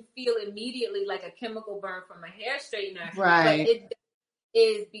something that you feel immediately, like a chemical burn from a hair straightener. Right. But it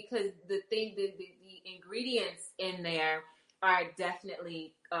is because the ingredients in there are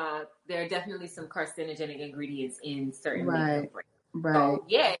definitely, there are definitely some carcinogenic ingredients in certain makeup brands. Right. So,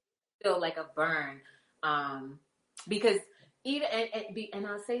 yeah. Feel like a burn, because even and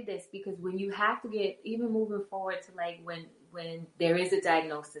I'll say this, because when you have to get, even moving forward to like when there is a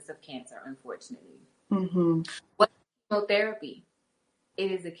diagnosis of cancer, unfortunately, what chemotherapy?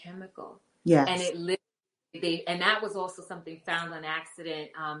 It is a chemical, yes, and it literally, and that was also something found on accident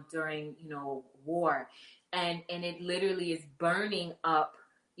during war, and it literally is burning up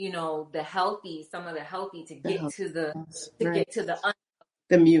some of the healthy to get to the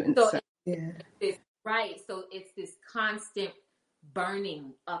mutants. So so it's this constant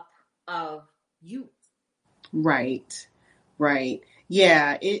burning up of you. Right.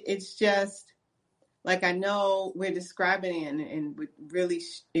 Yeah, it's just like, I know we're describing it in with really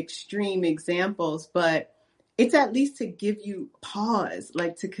extreme examples, but it's at least to give you pause,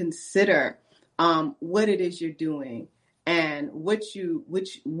 like to consider what it is you're doing and what you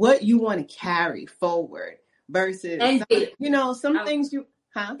want to carry forward versus some things you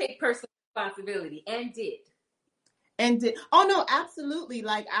take personal responsibility and did. Oh no, absolutely.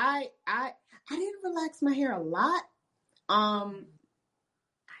 Like I didn't relax my hair a lot.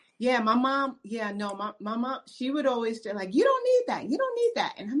 Yeah, my mom, my mom, she would always say, like, you don't need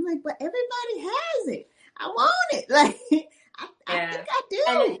that. And I'm like, but everybody has it. I want it. Like, I think I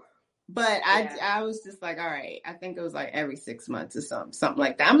do. But I was just like, all right, I think it was like every 6 months or something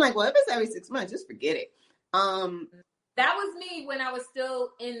like that. I'm like, well, if it's every 6 months, just forget it. That was me when I was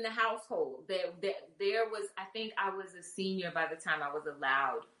still in the household. There was, I think I was a senior by the time I was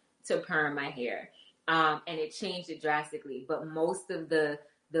allowed to perm my hair. And it changed it drastically. But most of the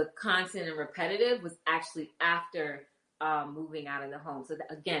constant and repetitive was actually after moving out of the home. So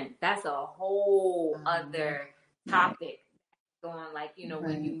again, that's a whole other topic going, like,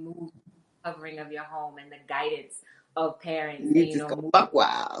 when you move covering of your home and the guidance of parents. You just go buck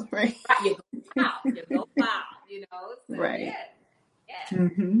wild, right? You go wild, So, right. Yeah.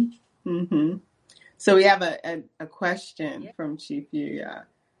 So we have a question from Chief Yuya.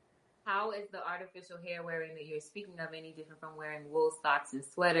 How is the artificial hair wearing that you're speaking of any different from wearing wool socks and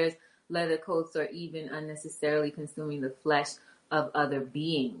sweaters, leather coats, or even unnecessarily consuming the flesh of other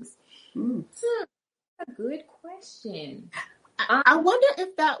beings? A good question. I wonder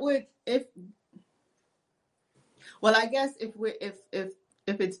if that would, well, I guess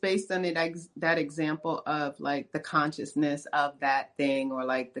if it's based on that example of like the consciousness of that thing, or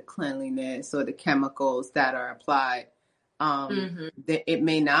like the cleanliness or the chemicals that are applied, that it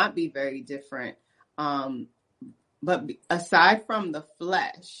may not be very different. But aside from the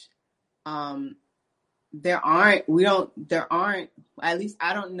flesh, there aren't, at least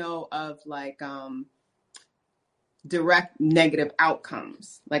I don't know of like, direct negative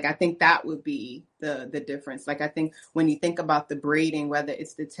outcomes. Like, I think that would be the difference. Like, I think when you think about the braiding, whether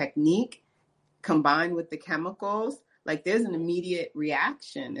it's the technique combined with the chemicals, like there's an immediate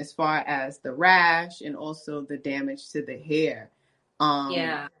reaction as far as the rash and also the damage to the hair.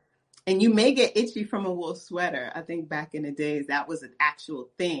 And you may get itchy from a wool sweater. I think back in the days that was an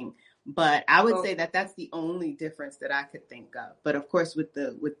actual thing. But I would say that that's the only difference that I could think of. But of course, with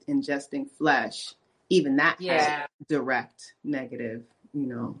ingesting flesh, even that has direct negative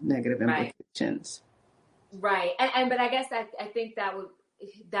implications. Right. And but I guess I think that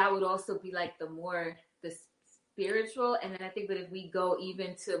would also be like the spiritual. And then I think that if we go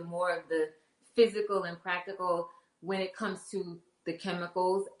even to more of the physical and practical when it comes to the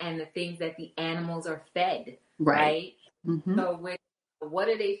chemicals and the things that the animals are fed, right? Mm-hmm. So what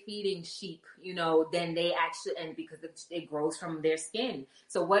are they feeding sheep? Then they actually, and because it grows from their skin.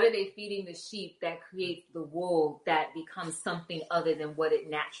 So what are they feeding the sheep that creates the wool that becomes something other than what it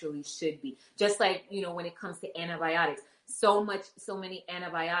naturally should be? Just like, when it comes to antibiotics, so many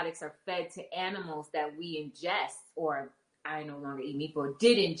antibiotics are fed to animals that we ingest, or I no longer eat meat, but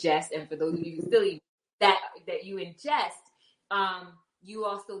did ingest. And for those of you who still eat that you ingest, you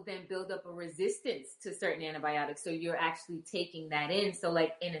also then build up a resistance to certain antibiotics. So you're actually taking that in. So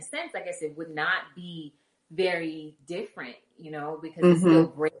like, in a sense, I guess it would not be very different, because it's still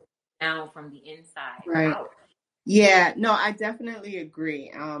breaking down from the inside out. Yeah, no, I definitely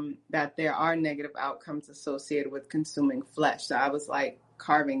agree that there are negative outcomes associated with consuming flesh. So I was like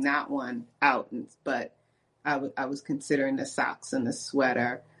carving that one out, but I was considering the socks and the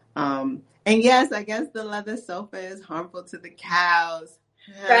sweater. And yes, I guess the leather sofa is harmful to the cows.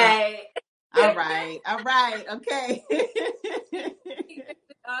 Right. All right. Okay.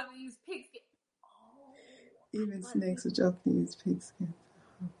 Use pigskin. Even snakes which often use pigskin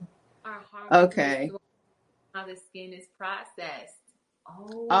are harmful. Okay. How the skin is processed.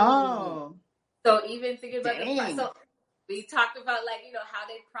 Oh. So even thinking about so we talked about how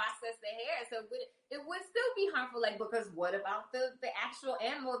they process the hair. So it would still be harmful, because what about the actual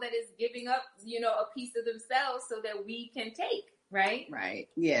animal that is giving up, a piece of themselves so that we can take, right? Right.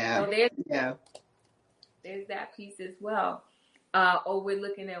 Yeah. So there's that piece as well. We're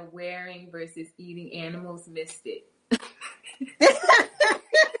looking at wearing versus eating animals. Missed it.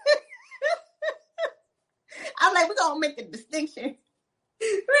 I'm like, we're going to make a distinction.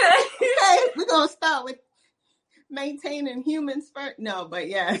 Right. Okay, we're going to start with maintaining humans first. No, but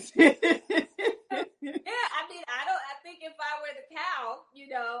yes. Yeah, I mean, I think if I were the cow,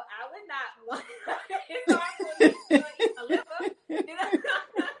 I would not want it's hard for me to eat a liver,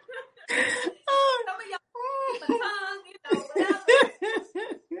 Some of y'all eat my tongue,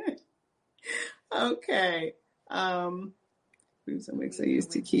 whatever. Okay. Foods and wigs are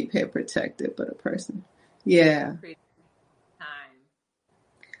used to keep hair protected, but a person. Yeah.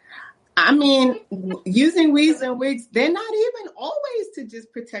 I mean, using weaves and wigs, they're not even always to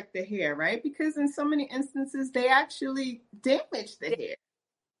just protect the hair, right? Because in so many instances, they actually damage the hair.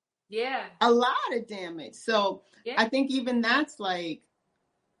 Yeah. A lot of damage. So I think even that's like,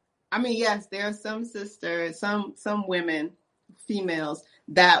 I mean, yes, there are some sisters, some women, females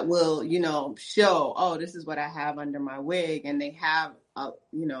that will, show, oh, this is what I have under my wig. And they have, a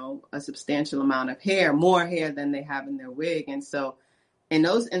substantial amount of hair, more hair than they have in their wig. And so in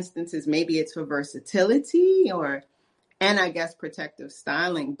those instances, maybe it's for versatility and I guess protective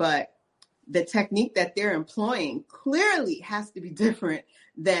styling, but the technique that they're employing clearly has to be different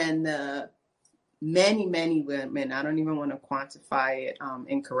than the many, many women, I don't even want to quantify it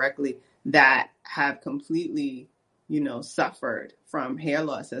incorrectly, that have completely, suffered from hair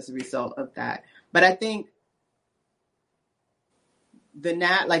loss as a result of that. But I think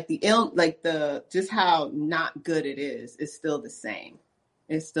just how not good it is still the same.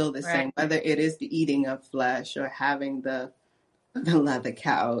 It's still the same, whether it is the eating of flesh or having the leather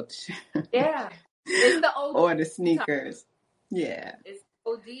couch. Yeah. It's the old or the sneakers. Yeah. It's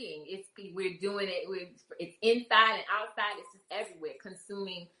ODing. We're doing it. It's inside and outside. It's just everywhere.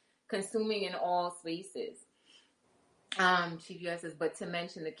 Consuming in all spaces. Chief U.S. says, but to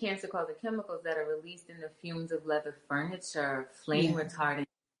mention the cancer-causing chemicals that are released in the fumes of leather furniture, flame retardant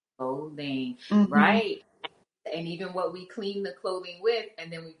clothing, right? And even what we clean the clothing with,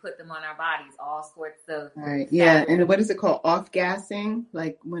 and then we put them on our bodies, all sorts of Yeah. And what is it called? Off-gassing?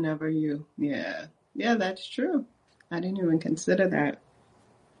 Like whenever you, yeah, that's true. I didn't even consider that.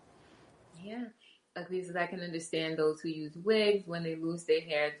 Yeah. At least I can understand those who use wigs when they lose their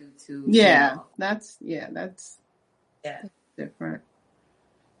hair due to that's different.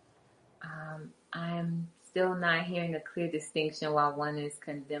 I'm still not hearing a clear distinction while one is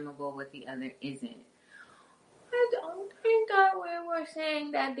condemnable but the other isn't. I don't think that we're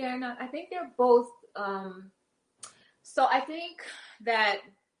saying that they're not. I think they're both. So I think that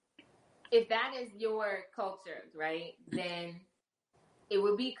if that is your culture, right, then it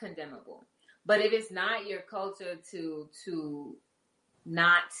would be condemnable. But if it's not your culture to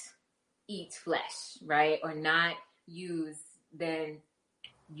not eat flesh, right, or not use, then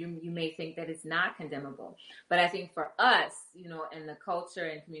you may think that it's not condemnable. But I think for us, in the culture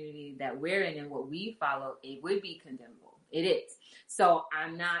and community that we're in and what we follow, it would be condemnable. It is. So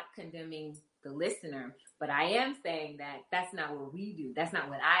I'm not condemning the listener, but I am saying that that's not what we do. That's not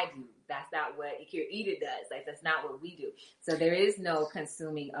what I do. That's not what Akira Ida does. Like, that's not what we do. So there is no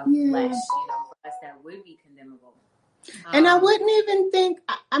consuming of flesh, for us that would be condemnable. And I wouldn't even think,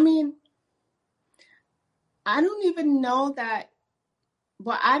 I mean, I don't even know that.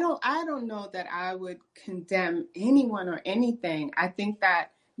 Well, I don't know that I would condemn anyone or anything. I think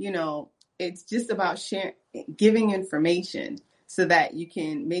that, it's just about giving information so that you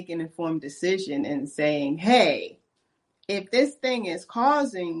can make an informed decision and saying, hey, if this thing is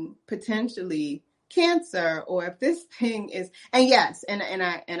causing potentially cancer, or if this thing is, and yes,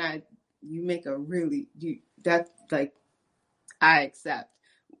 you make a really, that's like, I accept.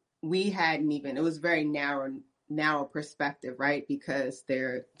 We hadn't even, it was very narrow perspective, right? Because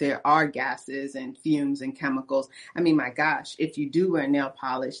there are gases and fumes and chemicals. I mean, my gosh, if you do wear nail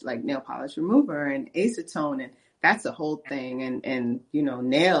polish, like nail polish remover and acetone, and that's a whole thing, and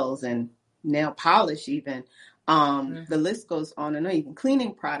nails and nail polish even, the list goes on and on, even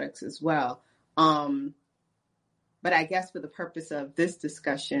cleaning products as well. But I guess for the purpose of this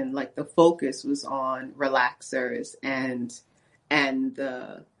discussion, like the focus was on relaxers and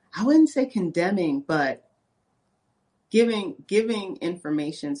the, I wouldn't say condemning, but giving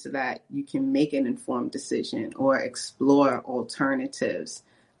information so that you can make an informed decision or explore alternatives,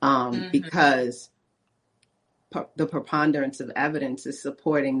 because the preponderance of evidence is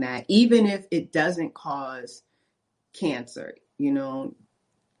supporting that even if it doesn't cause cancer,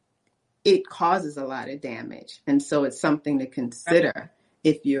 it causes a lot of damage. And so it's something to consider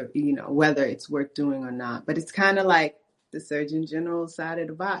if you're, whether it's worth doing or not. But it's kind of like the Surgeon General side of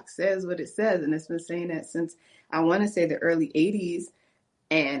the box says what it says. And it's been saying that since, I want to say, the early 80s.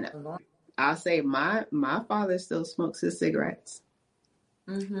 And I'll say my father still smokes his cigarettes.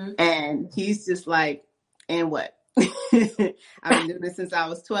 And he's just like, and what? I've been doing this since I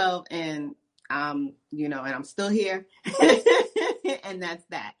was 12, and and I'm still here. And that's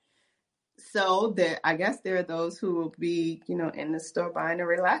that. So I guess there are those who will be, in the store buying the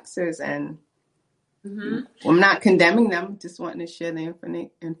relaxers, and I'm not condemning them, just wanting to share the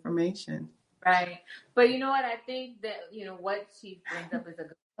information. Right. But you know what? I think that, what she brings up is a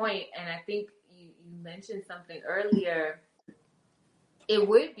good point. And I think you mentioned something earlier. It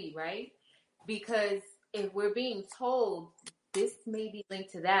would be, right? Because if we're being told this may be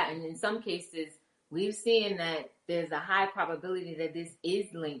linked to that, and in some cases, we've seen that there's a high probability that this is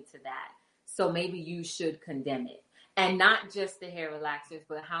linked to that. So maybe you should condemn it. And not just the hair relaxers,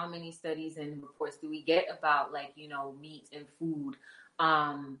 but how many studies and reports do we get about, like, meat and food,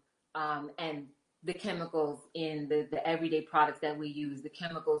 and the chemicals in the everyday products that we use, the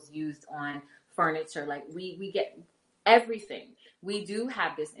chemicals used on furniture. Like, we get everything. We do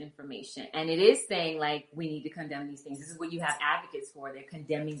have this information, and it is saying, like, we need to condemn these things. This is what you have advocates for. They're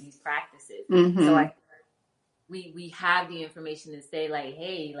condemning these practices. So we have the information to say, like,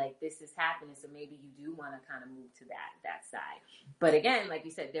 hey, like, this is happening, so maybe you do want to kind of move to that side. But again, like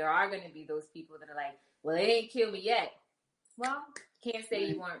you said, there are going to be those people that are like, well, it ain't killed me yet. Well, can't say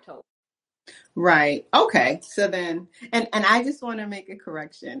you weren't told. Right. Okay. So then, and I just want to make a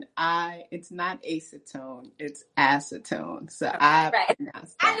correction. It's not acetone, it's acetone. So I knew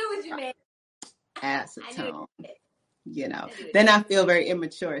what you meant. Acetone. Then I feel very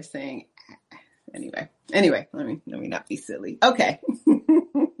immature saying. Anyway, let me not be silly. Okay.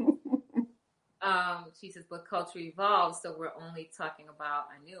 She says, but culture evolves, so we're only talking about.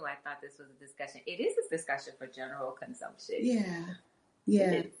 I thought this was a discussion. It is a discussion for general consumption.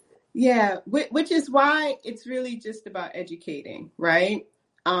 Yeah, which is why it's really just about educating, right?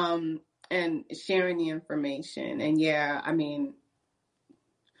 And sharing the information. And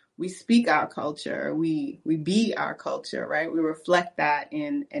we speak our culture, we be our culture, right? We reflect that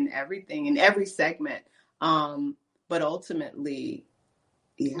in everything, in every segment. But ultimately,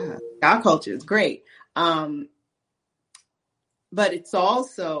 our culture is great. But it's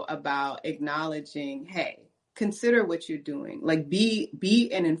also about acknowledging, hey, consider what you're doing. Like, be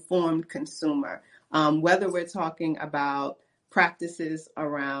an informed consumer. Whether we're talking about practices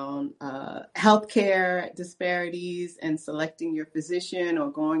around healthcare disparities and selecting your physician,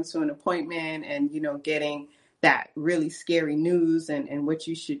 or going to an appointment and getting that really scary news and what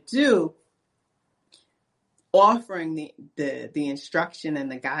you should do, offering the instruction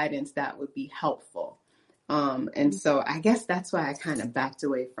and the guidance that would be helpful. And so I guess that's why I kind of backed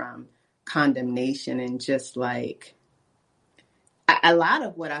away from condemnation, and just like a lot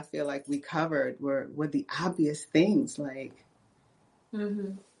of what I feel like we covered were the obvious things, like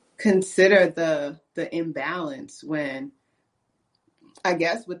Mm-hmm. consider the imbalance when, I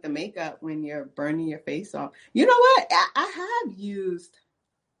guess, with the makeup, when you're burning your face off. You know what? I have used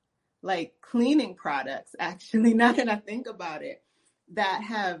like cleaning products, actually, now that I think about it, that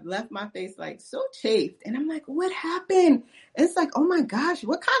have left my face like so chafed. And I'm like, what happened? It's like, oh my gosh,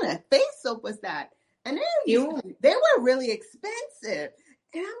 what kind of face soap was that? And they were really expensive.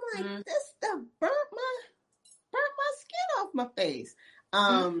 And I'm like, this stuff burnt my skin off my face.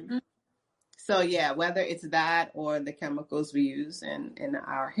 So yeah, whether it's that or the chemicals we use in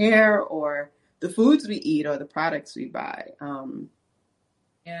our hair or the foods we eat or the products we buy,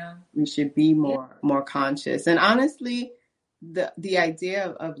 we should be more conscious. And honestly, the idea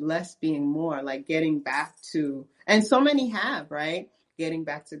of less being more, like getting back to, and so many have, right? Getting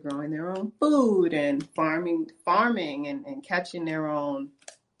back to growing their own food and farming and catching their own,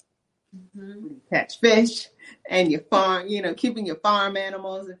 catch fish and your farm, keeping your farm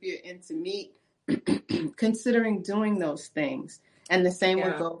animals if you're into meat, considering doing those things. And the same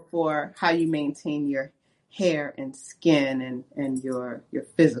would go for how you maintain your hair and skin and your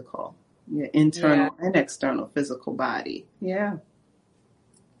physical, your internal and external physical body. Yeah.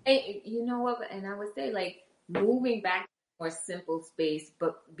 And you know what? And I would say, like, moving back to a more simple space,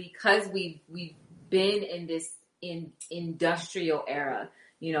 but because we've been in this industrial era,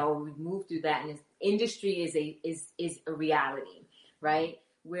 we've moved through that, and industry is a reality, right?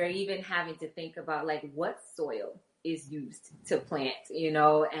 We're even having to think about like what soil is used to plant,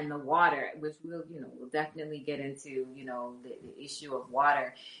 and the water, which we'll definitely get into, the issue of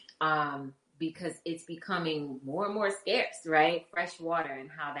water, because it's becoming more and more scarce, right? Fresh water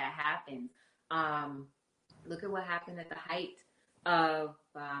and how that happens. Look at what happened at the height of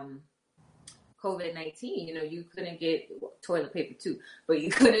COVID-19. You couldn't get toilet paper too, but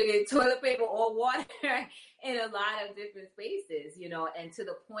you couldn't get toilet paper or water in a lot of different spaces, and to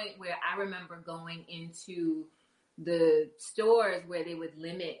the point where I remember going into the stores where they would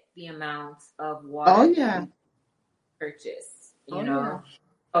limit the amount of water purchase,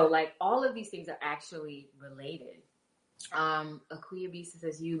 So like all of these things are actually related. Akuya Bisa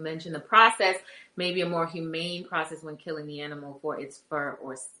says, you mentioned the process, maybe a more humane process when killing the animal for its fur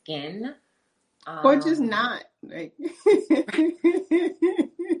or skin. Or just not. Like.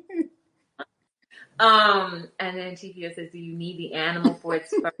 And then TPO says, do you need the animal for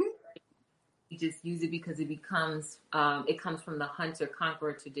its fur? You just use it because it comes from the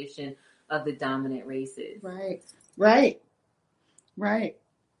hunter-conqueror tradition of the dominant races. Right.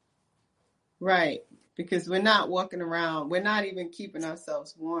 Because we're not walking around. We're not even keeping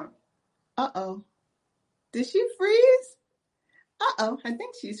ourselves warm. Uh-oh. Did she freeze? Uh-oh. I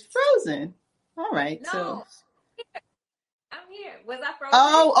think she's frozen. All right. No. So I'm here. Was I frozen?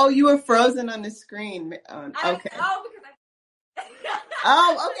 Oh, you were frozen on the screen. Okay. Okay.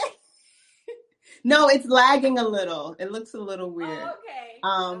 No, it's lagging a little. It looks a little weird.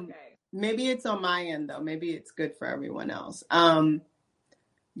 Oh, okay. Maybe it's on my end though. Maybe it's good for everyone else.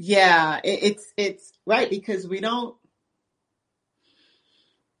 Yeah, it's right, because we don't.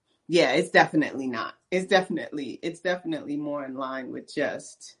 Yeah, it's definitely not. It's definitely more in line with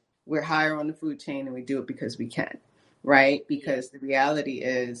just we're higher on the food chain and we do it because we can, right? Because the reality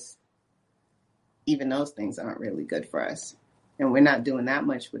is even those things aren't really good for us. And we're not doing that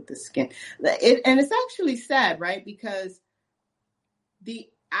much with the skin. And it's actually sad, right? Because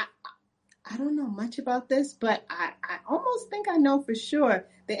I don't know much about this, but I almost think I know for sure.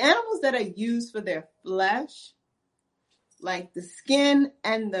 The animals that are used for their flesh, like the skin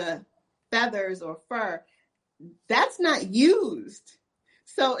and the feathers or fur, that's not used.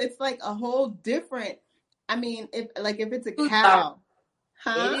 So it's like a whole different, if it's a cow.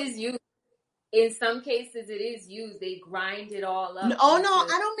 It is used. In some cases, it is used. They grind it all up. No, I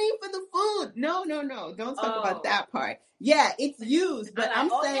don't mean for the food. No. Don't talk about that part. Yeah, it's used, but I'm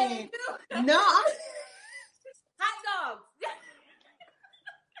saying, no. Hot dogs.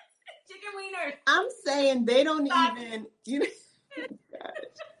 Chicken wieners. I'm saying they don't even,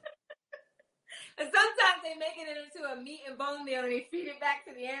 And sometimes they make it into a meat and bone meal and they feed it back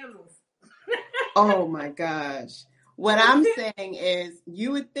to the animals. Oh my gosh. What I'm saying is,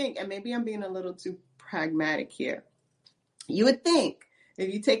 you would think, and maybe I'm being a little too pragmatic here. You would think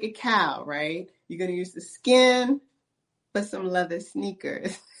if you take a cow, right, you're going to use the skin for some leather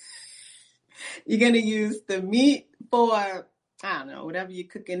sneakers. You're going to use the meat for, I don't know, whatever you're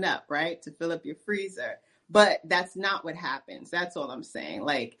cooking up, right, to fill up your freezer. But that's not what happens. That's all I'm saying.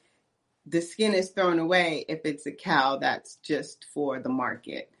 Like, the skin is thrown away if it's a cow that's just for the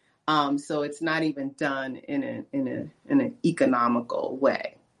market. So it's not even done in an economical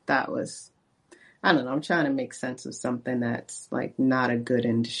way. That was I don't know. I'm trying to make sense of something that's like not a good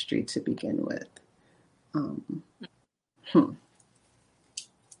industry to begin with. Hmm.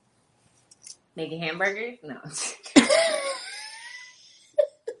 Making hamburgers? No.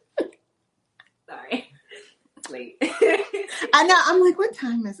 Sorry. Late. I know. I'm like, what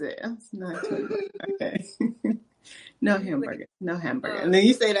time is it? It's 9:20. Okay. No hamburger. No hamburger. And then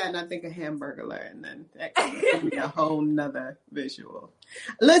you say that and I think of Hamburglar, and then that gives me a whole nother visual.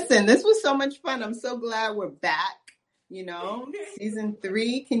 Listen, this was so much fun. I'm so glad we're back. You know, season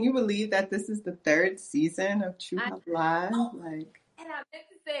 3. Can you believe that this is the 3rd season of True Health Live? Like, and I meant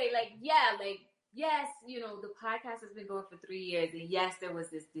to say, like, yeah, like, yes, you know, the podcast has been going for 3 years, and yes, there was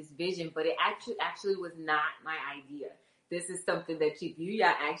this vision, but it actually was not my idea. This is something that Chief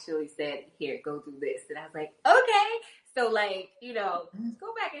Yuya actually said, here, go do this. And I was like, okay. So, like, you know,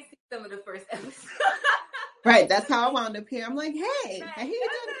 go back and see some of the first episodes. Right, that's how I wound up here. I'm like, hey, I hear you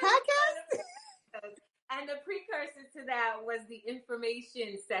doing the podcast? And the precursor to that was the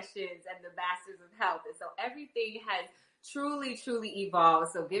information sessions and the Masters of Health. And so everything has truly, truly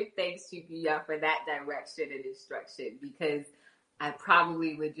evolved. So give thanks, Chief Yuya, for that direction and instruction, because I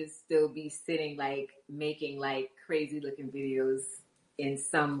probably would just still be sitting, like, making, like, crazy looking videos in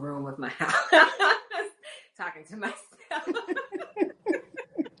some room of my house, talking to myself.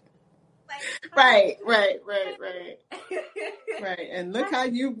 Right. And look how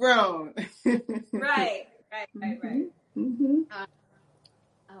you've grown. Right. Mm-hmm.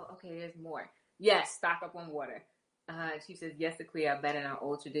 Okay, there's more. Yes, stock up on water. She says, yes, Akria, I bet in our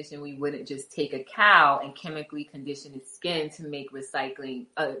old tradition, we wouldn't just take a cow and chemically condition its skin to make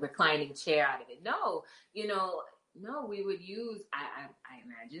a reclining chair out of it. No, we would use, I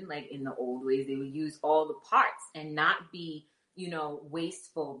imagine, like in the old ways, they would use all the parts and not be,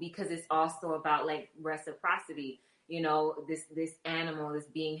 wasteful, because it's also about like reciprocity. This animal, this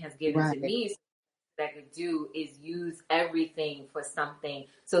being has given to me, so that I could do is use everything for something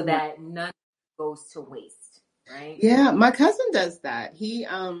so that none goes to waste. Right? Yeah, my cousin does that. He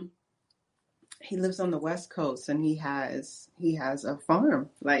lives on the West Coast, and he has a farm.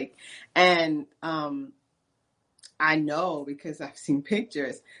 I know because I've seen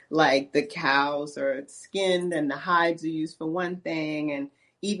pictures, like the cows are skinned and the hides are used for one thing, and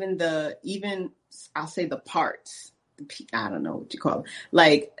even I'll say the parts, I don't know what you call it.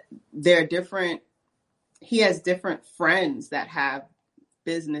 Like, they're different. He has different friends that have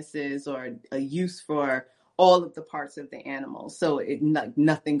businesses or a use for all of the parts of the animal. So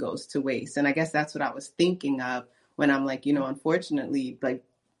nothing goes to waste. And I guess that's what I was thinking of when I'm like, unfortunately, like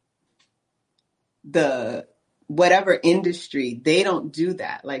the whatever industry, they don't do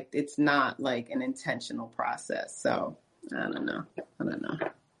that. Like, it's not like an intentional process. So I don't know.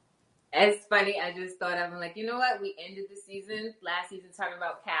 It's funny. I just thought, I'm like, you know what? We ended the last season talking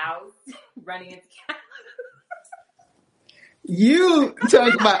about cows running into cows. You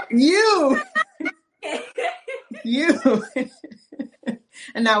talk about you.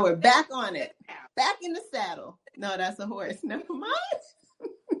 And now we're back on it. Back in the saddle. No, that's a horse. Never mind.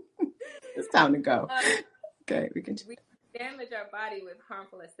 It's time to go. Okay, we damage our body with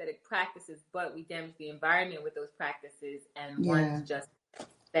harmful aesthetic practices, but we damage the environment with those practices, and one's just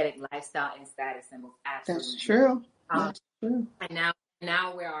aesthetic lifestyle and status symbols. Absolutely. That's true. That's true. And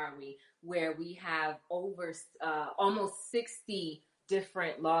now where are we? Where we have over almost 60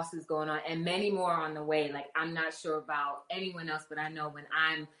 different lawsuits going on, and many more on the way. Like, I'm not sure about anyone else, but I know when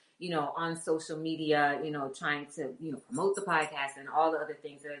I'm, on social media, trying to, promote the podcast and all the other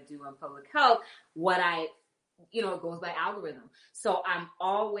things that I do on public health, it goes by algorithm. So I'm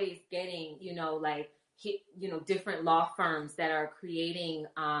always getting, different law firms that are creating,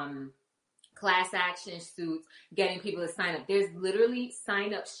 class action suits, getting people to sign up. There's literally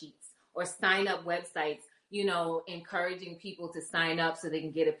sign up sheets or sign up websites, encouraging people to sign up so they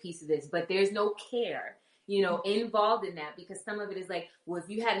can get a piece of this. But there's no care, involved in that, because some of it is like, well, if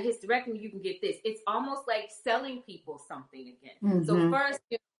you had a hysterectomy, you can get this. It's almost like selling people something again. Mm-hmm. So first,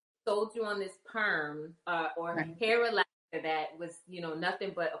 sold you on this perm or hair relaxer that was,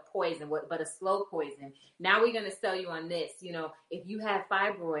 nothing but a poison, but a slow poison. Now we're going to sell you on this, if you have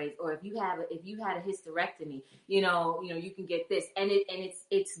fibroids, or if you had a hysterectomy, you can get this. And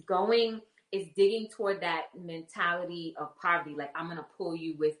it's digging toward that mentality of poverty. Like, I'm going to pull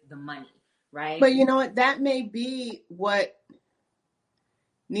you with the money, right? But you know what? That may be what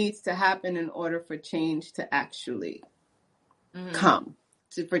needs to happen in order for change to actually come.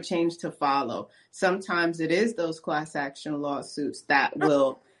 For change to follow. Sometimes it is those class action lawsuits that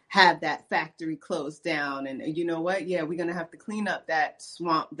will have that factory closed down. And you know what? Yeah, we're going to have to clean up that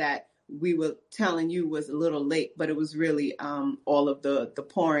swamp that we were telling you was a little late, but it was really all of the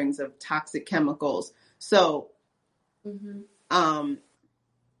pourings of toxic chemicals. So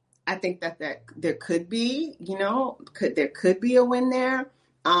I think that there could be, there could be a win there.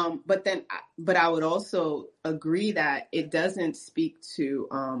 But I would also agree that it doesn't speak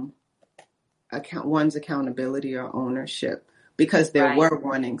to one's accountability or ownership, because there were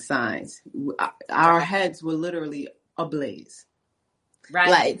warning signs. Our heads were literally ablaze. Right.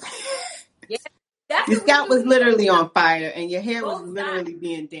 Like, your scalp was literally on fire and your hair was literally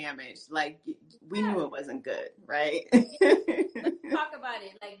being damaged. Like, we knew it wasn't good, right? Let's talk about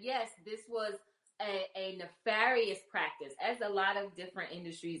it. Like, yes, this was a nefarious practice, as a lot of different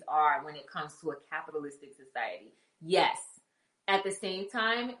industries are when it comes to a capitalistic society. Yes. At the same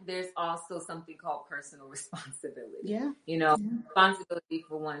time, there's also something called personal responsibility. Yeah. Responsibility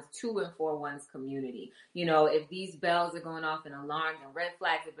for one's community. If these bells are going off and alarms and red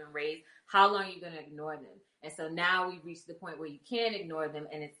flags have been raised, how long are you going to ignore them? And so now we've reached the point where you can't ignore them.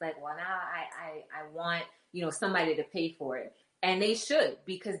 And it's like, well, now I want, somebody to pay for it. And they should,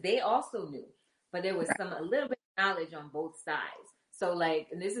 because they also knew. But there was a little bit of knowledge on both sides. So, like,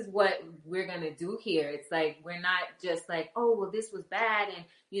 and this is what we're going to do here. It's like, we're not just like, oh, well, this was bad and,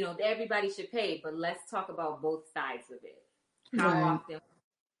 everybody should pay. But let's talk about both sides of it. How often?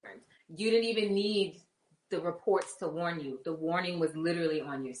 You didn't even need the reports to warn you. The warning was literally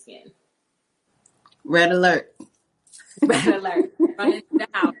on your skin. Red alert. Red alert. Run into the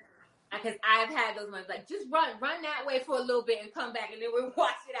house. Because I've had those moments like, just run that way for a little bit and come back and then we'll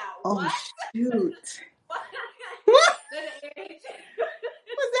wash it out. Oh, what? Shoot. What? Was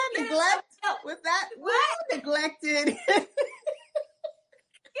that neglect? Was that neglected? Get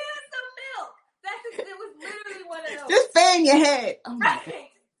some milk. It was literally one of those. Just fan your head. Oh my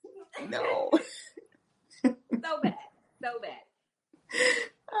God. No. So bad.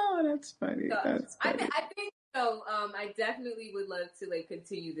 Oh, that's funny. That's funny. I think so. I definitely would love to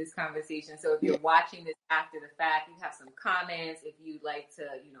continue this conversation. So if you're watching this after the fact, you have some comments. If you'd like to,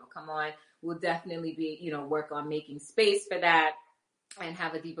 come on, we'll definitely be, work on making space for that and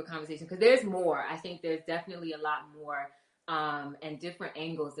have a deeper conversation, because there's more. I think there's definitely a lot more and different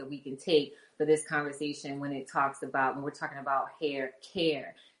angles that we can take for this conversation when we're talking about hair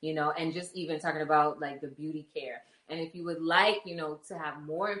care, and just even talking about the beauty care. And if you would like, to have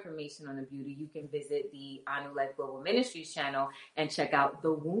more information on the beauty, you can visit the Anu Life Global Ministries channel and check out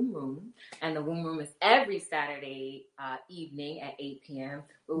the Womb Room. And the Womb Room is every Saturday evening at 8 p.m.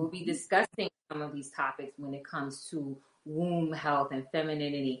 where we'll be discussing some of these topics when it comes to womb health and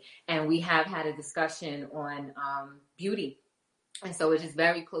femininity. And we have had a discussion on beauty. And so it is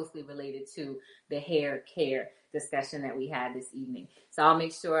very closely related to the hair care discussion that we had this evening. So I'll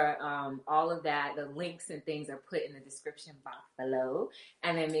make sure all of that, the links and things are put in the description box below.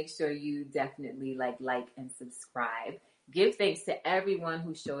 And then make sure you definitely like and subscribe. Give thanks to everyone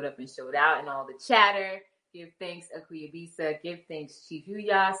who showed up and showed out and all the chatter. Give thanks Akuya Bisa. Give thanks Chief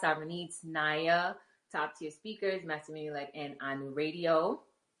Yuya, Savanit, Naya, top tier speakers, Master Minulek, and Anu Radio.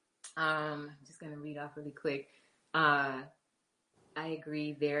 I'm just going to read off really quick. I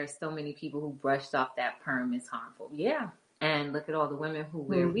agree. There are so many people who brushed off that perm is harmful. Yeah. And look at all the women who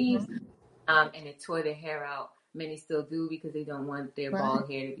wear weaves and it tore their hair out. Many still do because they don't want their bald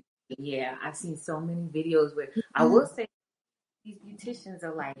hair to be. Yeah. I've seen so many videos where I will say these beauticians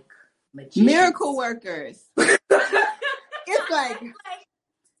are like magicians. Miracle workers. It's like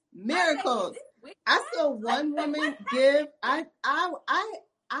miracles. I saw one woman give, I'm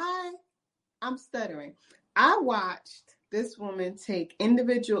stuttering. I watched this woman take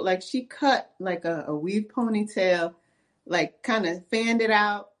individual, she cut a weave ponytail, kind of fanned it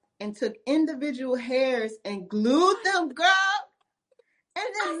out and took individual hairs and glued them, girl. And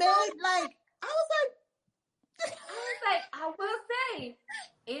then I will say,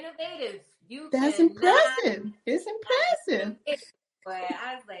 innovative. That's impressive. It's impressive. But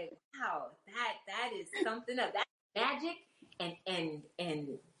I was like, wow, that is something else. That's magic and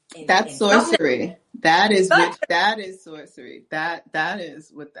that's sorcery. That is sorcery. That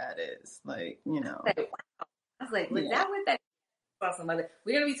is what that is. I was like, was that what that is?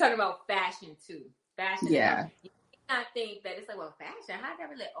 We're gonna be talking about fashion too. Fashion. Yeah. You cannot think that it's like, well, fashion, how that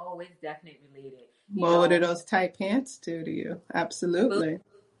relate? Oh, it's definitely related. What do those tight pants do to you? Absolutely.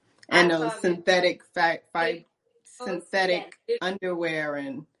 And those synthetic synthetic underwear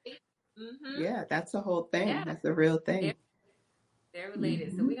and yeah, that's a whole thing. Yeah. That's a real thing. They're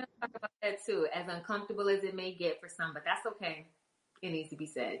related. So we're going to talk about that too, as uncomfortable as it may get for some, but that's okay. It needs to be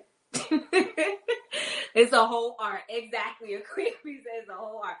said. It's a whole art. Exactly. A quick piece is a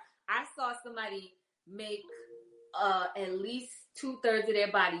whole art. I saw somebody make at least 2/3 of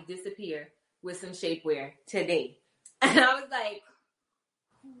their body disappear with some shapewear today. And I was like,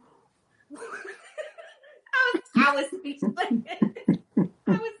 I was speechless. I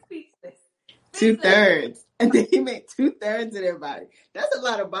was speechless. 2/3. And they make 2/3 of their body. That's a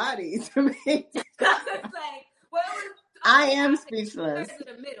lot of bodies to make. I was like, well, I am speechless. 2/3 of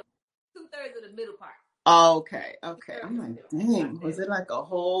the middle. 2/3 of the middle part. Oh, okay. I'm like, dang, was it like a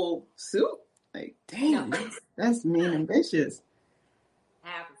whole suit? Like, dang, No. that's mean and vicious.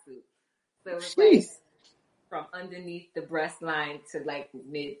 Half a suit. So it was Jeez. like from underneath the breast line to like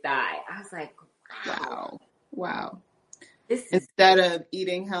mid thigh. I was like, Wow. This is Instead of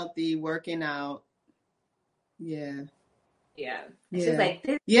eating healthy, working out. Yeah. yeah. She's like,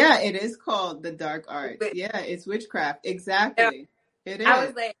 this. Yeah, it is called the dark arts. Yeah, it's witchcraft. Exactly. It is. I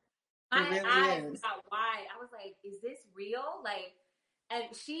was like, my really eyes is. got wide. I was like, is this real? Like,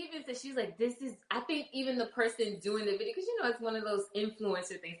 and she even said, she's like, this is, I think even the person doing the video, because it's one of those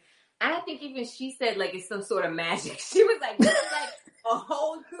influencer things. And I think even she said, like, it's some sort of magic. She was like, this is like a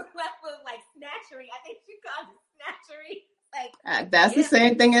whole new level of like snatchery. I think she called it snatchery. Like, that's the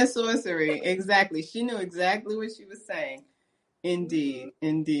same thing as sorcery. Exactly. She knew exactly what she was saying. Indeed.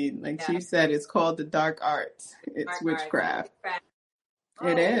 Like she said, it's called the dark arts. It's dark witchcraft. Oh,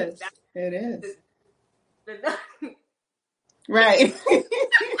 It is. It is. The Right. I was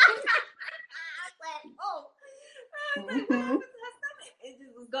like, oh. I was like, what happened to her stomach? It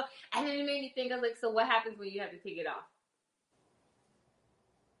just was gone. And then it made me think, I was like, so what happens when you have to take it off?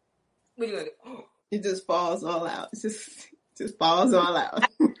 What are you going to do? It just falls all out. It just falls all out.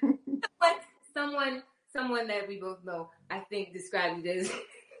 But someone that we both know, I think, described it as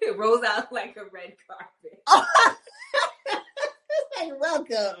it rolls out like a red carpet. It's like,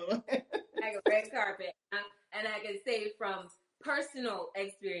 welcome. Like a red carpet. And I can say from personal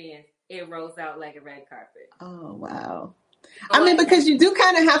experience, it rolls out like a red carpet. Oh, wow. I mean, because you do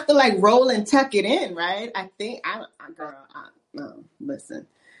kind of have to like roll and tuck it in, right? I think, no, listen.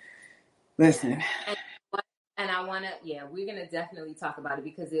 And I want to, we're going to definitely talk about it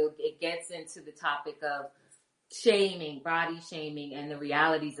because it gets into the topic of shaming, body shaming, and the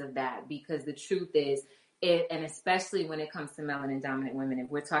realities of that. Because the truth is, and especially when it comes to melanin dominant women,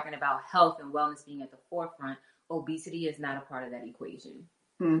 if we're talking about health and wellness being at the forefront, obesity is not a part of that equation.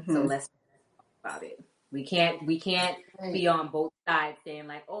 Mm-hmm. So let's talk about it. We can't be on both sides saying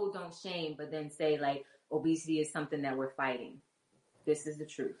like, oh, don't shame, but then say like obesity is something that we're fighting. This is the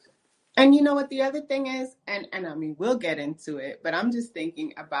truth. And you know what the other thing is, and I mean, we'll get into it, but I'm just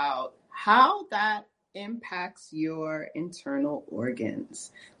thinking about how that impacts your internal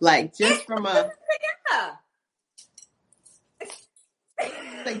organs. Like just from a...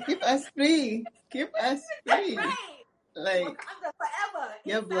 Like, give us free. Right. Like,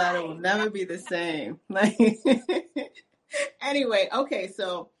 your bladder will never be the same. Like, anyway, okay,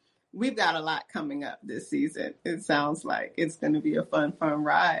 so we've got a lot coming up this season. It sounds like it's going to be a fun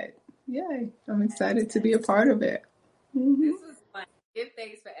ride. Yay. I'm excited to be a part of it. Mm-hmm. This was fun. Give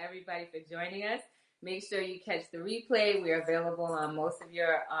thanks for everybody for joining us. Make sure you catch the replay. We're available on most of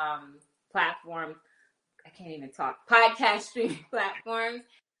your platforms. I can't even talk. Podcast streaming platforms.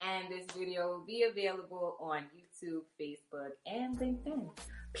 And this video will be available on YouTube, Facebook, and LinkedIn.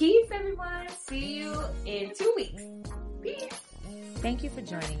 Peace, everyone. See you in 2 weeks. Peace. Thank you for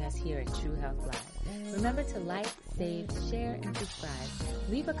joining us here at True Health Live. Remember to like, save, share, and subscribe.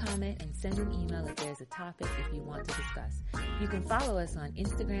 Leave a comment and send an email if there's a topic if you want to discuss. You can follow us on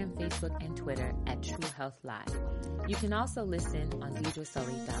Instagram, Facebook, and Twitter at True Health Live. You can also listen on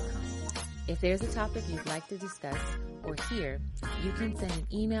DeidreSully.com. If there's a topic you'd like to discuss or hear, you can send an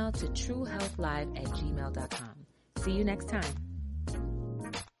email to truehealthlive@gmail.com. See you next time.